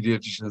 Midwives,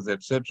 Pediatricians,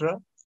 etc.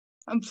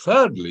 And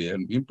thirdly,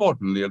 and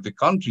importantly, at the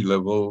country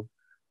level,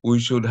 we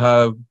should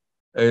have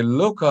a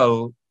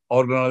local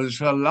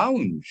organizational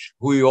lounge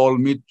who we all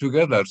meet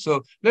together.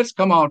 So let's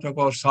come out of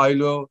our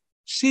silo,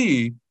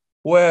 see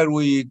where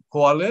we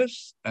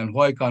coalesce and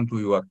why can't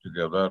we work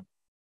together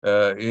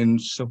in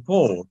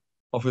support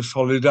of a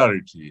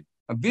solidarity.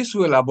 And this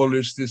will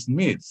abolish this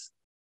myth.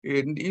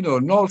 In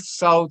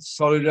North-South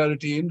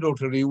solidarity in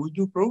Rotary, we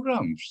do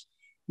programs.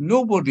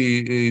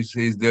 Nobody is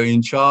there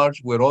in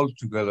charge. We're all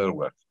together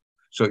working.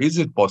 So is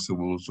it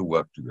possible to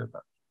work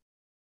together?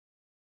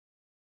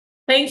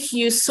 Thank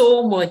you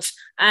so much.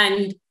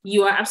 And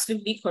you are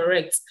absolutely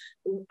correct.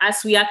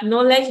 As we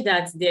acknowledge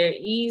that there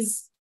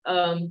is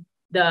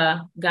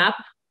the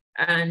gap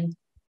and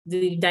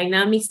the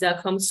dynamics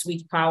that comes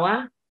with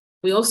power,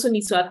 we also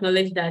need to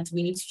acknowledge that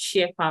we need to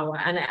share power.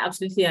 And I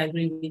absolutely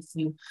agree with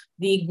you.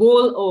 The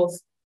goal of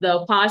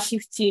the power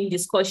shifting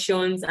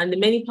discussions and the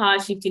many power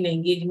shifting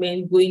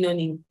engagement going on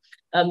in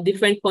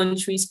different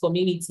countries,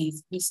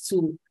 communities, is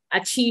to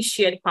achieve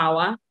shared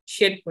power,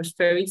 shared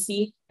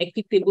prosperity,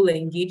 equitable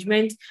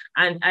engagement.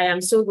 And I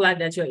am so glad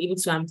that you're able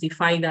to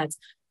amplify that.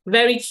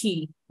 Very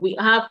key. We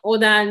have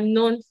other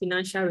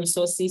non-financial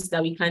resources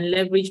that we can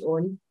leverage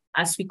on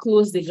as we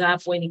close the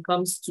gap when it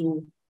comes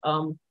to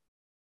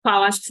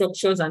power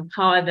structures and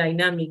power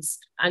dynamics.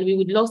 And we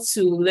would love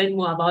to learn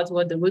more about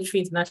what the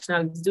Rotary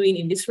International is doing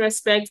in this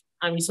respect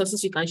and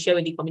resources you can share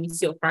with the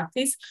community of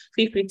practice.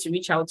 Feel free to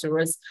reach out to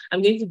us.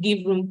 I'm going to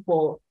give room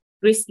for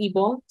Grace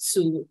Ibo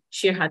to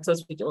share her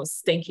thoughts with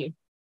us. Thank you.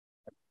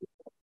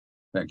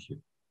 Thank you.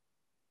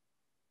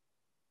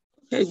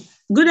 Okay.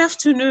 Good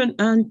afternoon,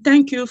 and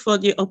thank you for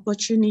the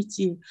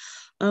opportunity.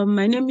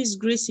 My name is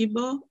Grace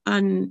Ibo,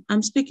 and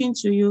I'm speaking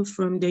to you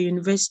from the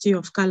University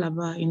of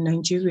Calabar in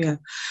Nigeria.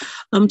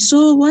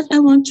 So what I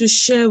want to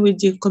share with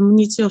the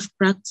community of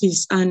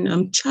practice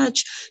and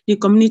charge the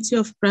community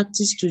of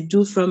practice to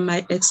do from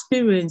my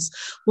experience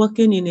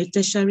working in a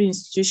tertiary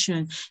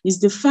institution is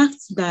the fact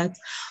that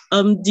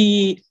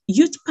the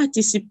youth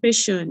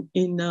participation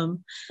in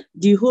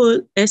the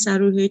whole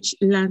SROH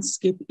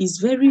landscape is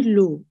very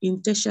low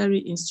in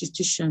tertiary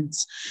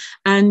institutions.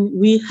 And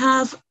we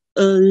have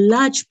a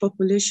large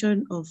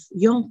population of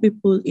young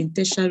people in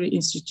tertiary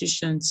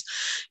institutions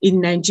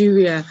in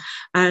Nigeria.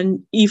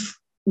 And if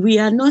we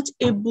are not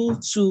able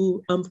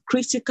to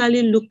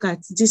critically look at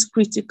this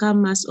critical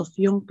mass of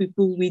young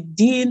people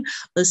within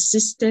a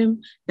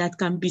system that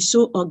can be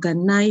so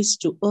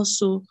organized to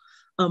also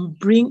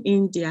bring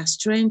in their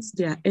strengths,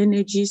 their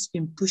energies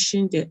in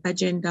pushing the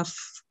agenda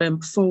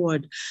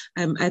forward.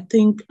 I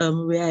think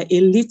we are a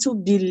little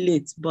bit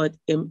late, but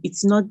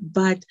it's not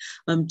bad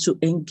to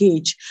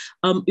engage.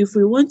 If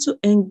we want to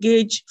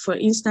engage, for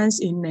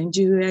instance, in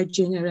Nigeria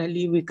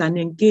generally, we can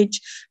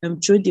engage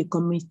through the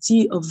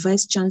Committee of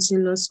Vice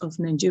Chancellors of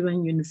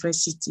Nigerian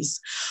Universities.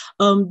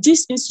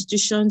 These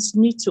institutions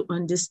need to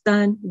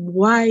understand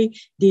why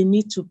they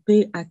need to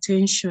pay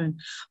attention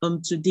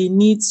to the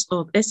needs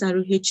of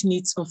SROH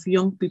needs of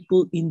young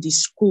people in the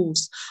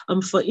schools.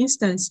 For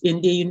instance, in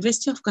the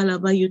University of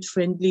Calabar Youth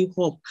Friendly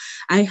Hub,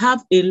 I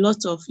have a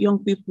lot of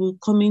young people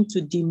coming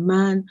to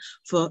demand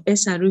for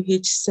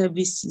SROH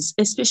services,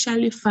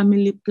 especially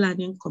family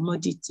planning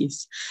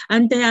commodities.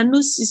 And there are no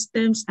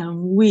systems and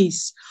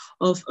ways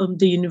of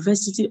the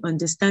university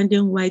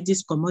understanding why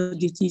these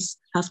commodities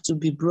have to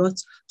be brought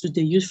to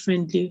the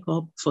youth-friendly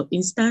hub, for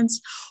instance,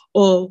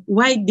 or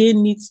why they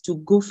need to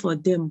go for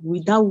them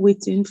without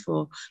waiting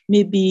for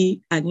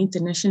maybe an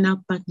international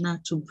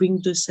partner to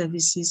bring those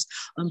services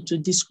to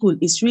the school.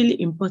 It's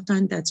really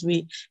important that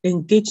we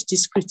engage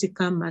this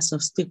critical mass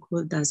of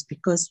stakeholders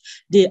because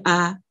they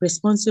are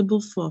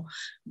responsible for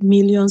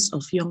millions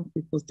of young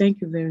people.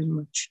 Thank you very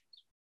much.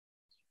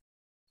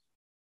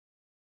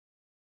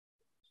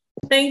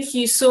 Thank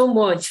you so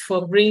much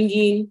for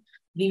bringing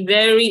the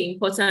very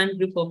important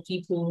group of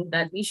people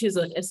that issues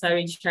on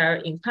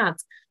SRHR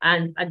impact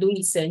and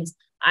adolescent.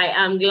 I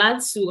am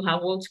glad to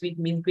have worked with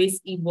Ms. Grace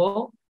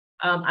Ibo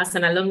as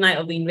an alumni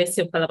of the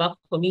University of Calabar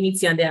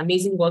community and the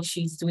amazing work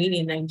she's doing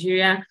in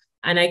Nigeria.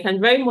 And I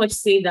can very much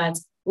say that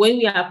when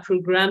we are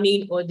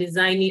programming or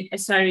designing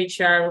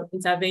SRHR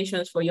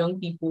interventions for young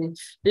people,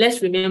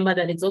 let's remember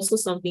that it's also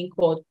something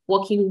called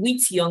working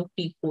with young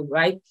people,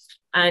 right?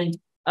 And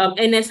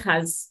Ernest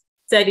has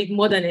said it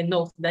more than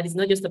enough, that it's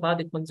not just about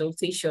the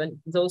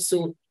consultation, it's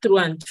also through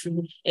and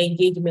through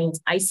engagement.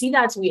 I see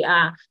that we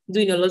are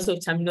doing a lot of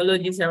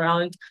terminologies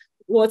around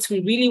what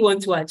we really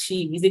want to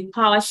achieve. Is it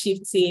power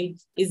shifting?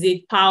 Is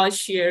it power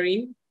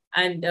sharing?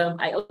 And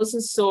I also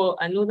saw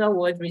another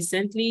word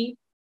recently,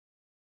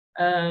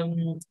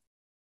 power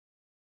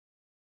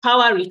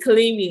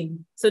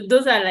reclaiming. So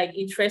those are like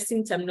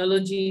interesting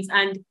terminologies,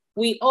 and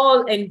we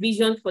all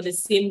envision for the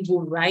same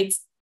goal, right?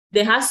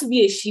 There has to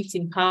be a shift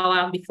in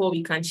power before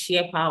we can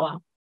share power.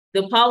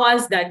 The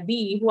powers that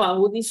be who are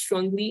holding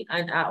strongly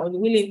and are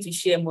unwilling to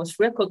share must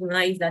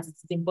recognize that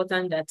it's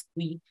important that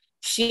we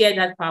share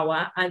that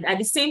power. And at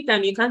the same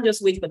time, you can't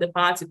just wait for the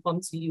power to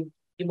come to you.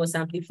 You must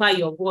amplify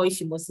your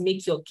voice, you must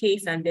make your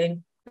case, and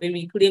then we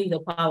reclaim the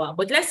power.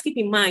 But let's keep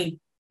in mind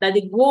that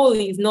the goal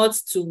is not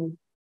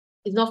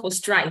for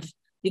strife.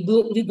 The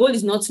goal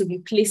is not to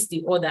replace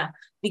the other.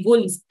 The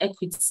goal is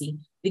equity.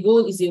 The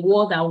goal is a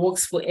world that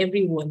works for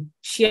everyone,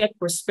 shared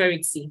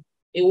prosperity,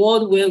 a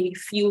world where we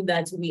feel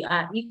that we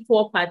are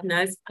equal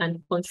partners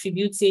and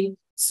contributing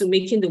to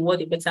making the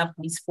world a better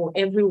place for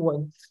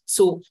everyone.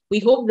 So we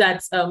hope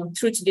that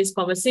through today's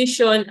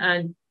conversation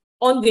and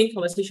ongoing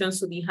conversations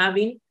we'll be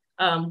having,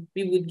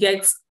 we would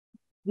get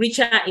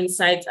richer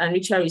insights and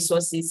richer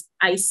resources.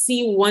 I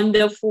see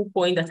wonderful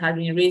point that has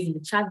been raised in the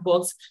chat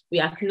box.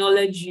 We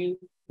acknowledge you.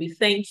 We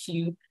thank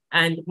you.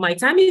 And my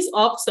time is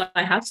up, so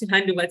I have to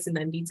hand over to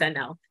Nandita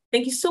now.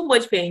 Thank you so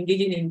much for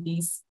engaging in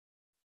this.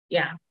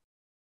 Yeah.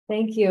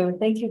 Thank you.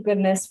 Thank you,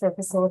 Goodness, for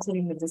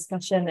facilitating the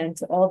discussion, and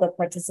to all the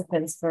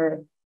participants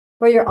for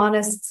your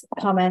honest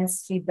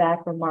comments,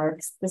 feedback,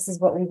 remarks. This is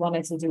what we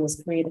wanted to do,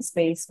 is create a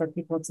space for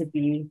people to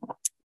be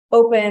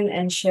open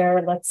and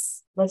share.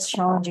 Let's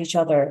challenge each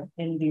other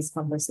in these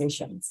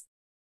conversations.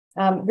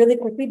 Really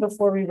quickly,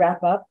 before we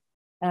wrap up,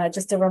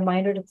 just a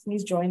reminder to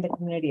please join the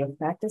community of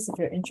practice if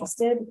you're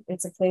interested.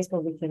 It's a place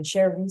where we can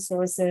share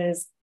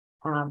resources,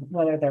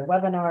 whether they're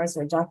webinars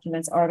or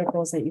documents,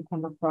 articles that you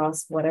come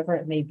across, whatever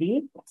it may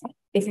be.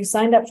 If you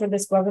signed up for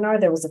this webinar,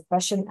 there was a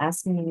question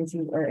asking you if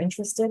you are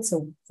interested.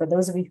 So for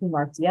those of you who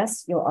marked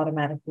yes, you'll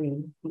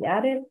automatically be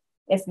added.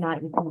 If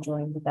not, you can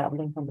join with that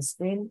link on the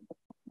screen.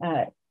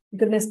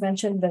 Goodness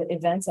mentioned the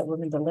events that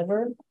Women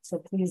Deliver. So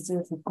please do,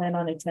 if you plan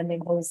on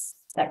attending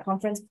that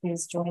conference,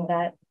 please join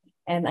that.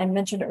 And I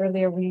mentioned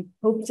earlier, we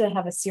hope to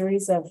have a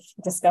series of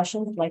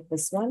discussions like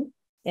this one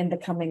in the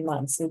coming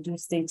months. So do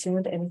stay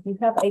tuned. And if you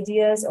have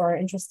ideas or are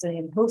interested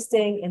in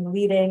hosting and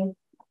leading,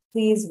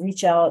 please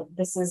reach out.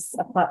 This is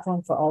a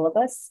platform for all of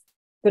us.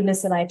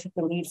 Goodness and I took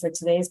the lead for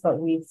today's, but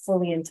we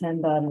fully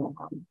intend on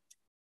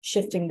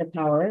shifting the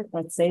power,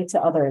 let's say,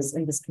 to others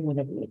in this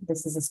community.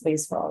 This is a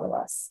space for all of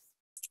us.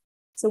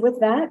 So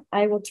with that,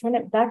 I will turn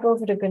it back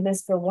over to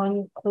Goodness for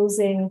one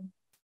closing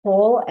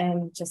poll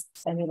and just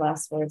any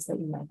last words that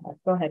you might have.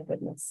 Go ahead,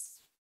 Goodness.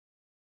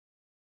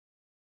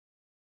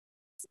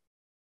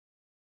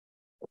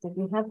 Did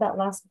we have that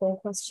last poll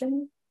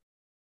question?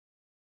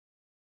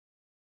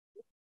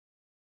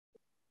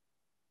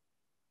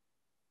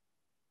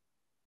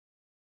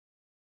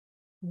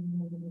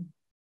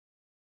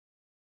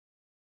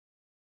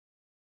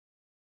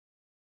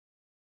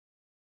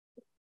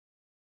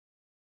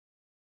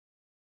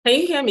 Can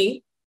you hear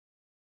me?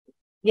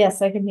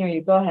 Yes, I can hear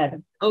you. Go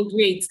ahead. Oh,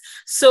 great.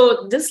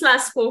 So this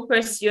last poll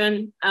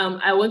question,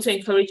 I want to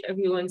encourage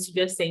everyone to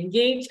just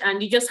engage,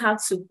 and you just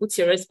have to put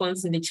your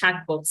response in the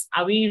chat box.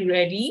 Are we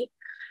ready?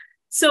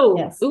 So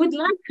yes. We would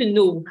like to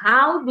know,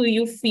 how do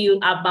you feel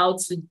about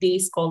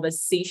today's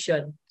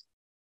conversation?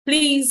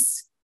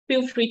 Please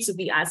feel free to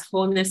be as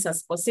honest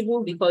as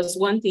possible, because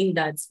one thing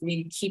that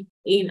we keep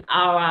in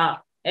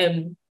our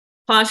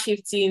power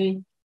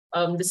shifting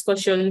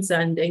discussions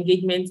and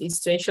engagement is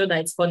to ensure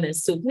that it's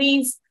honest. So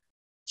please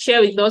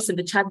share with us in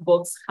the chat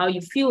box how you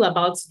feel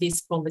about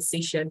this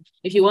conversation.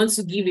 If you want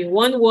to give a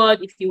one word,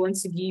 if you want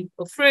to give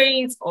a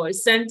phrase or a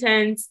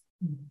sentence,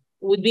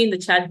 would be in the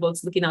chat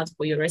box looking out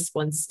for your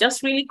response.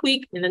 Just really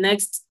quick, in the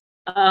next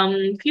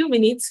few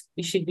minutes,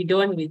 we should be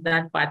done with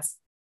that part.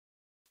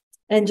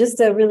 And just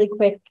a really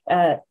quick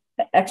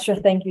extra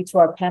thank you to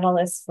our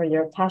panelists for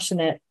your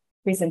passionate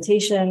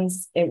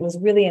presentations. It was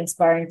really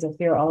inspiring to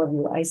hear all of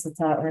you,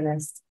 Aïssata,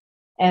 Ernest,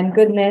 and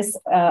Goodness.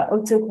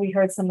 Otuk, we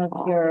got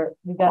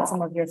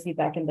some of your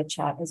feedback in the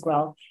chat as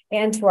well.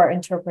 And to our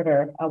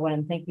interpreter,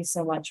 Awen, thank you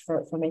so much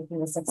for making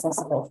this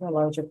accessible for a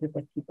larger group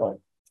of people.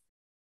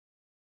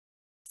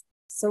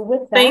 So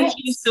with that, thank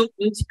you so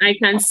much. I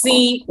can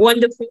see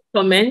wonderful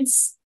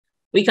comments.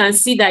 We can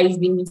see that it's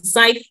been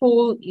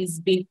insightful, it's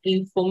been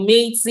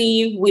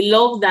informative. We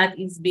love that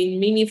it's been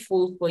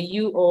meaningful for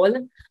you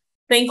all.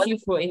 Thank you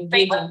for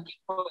engaging.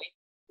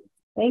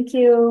 Thank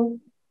you.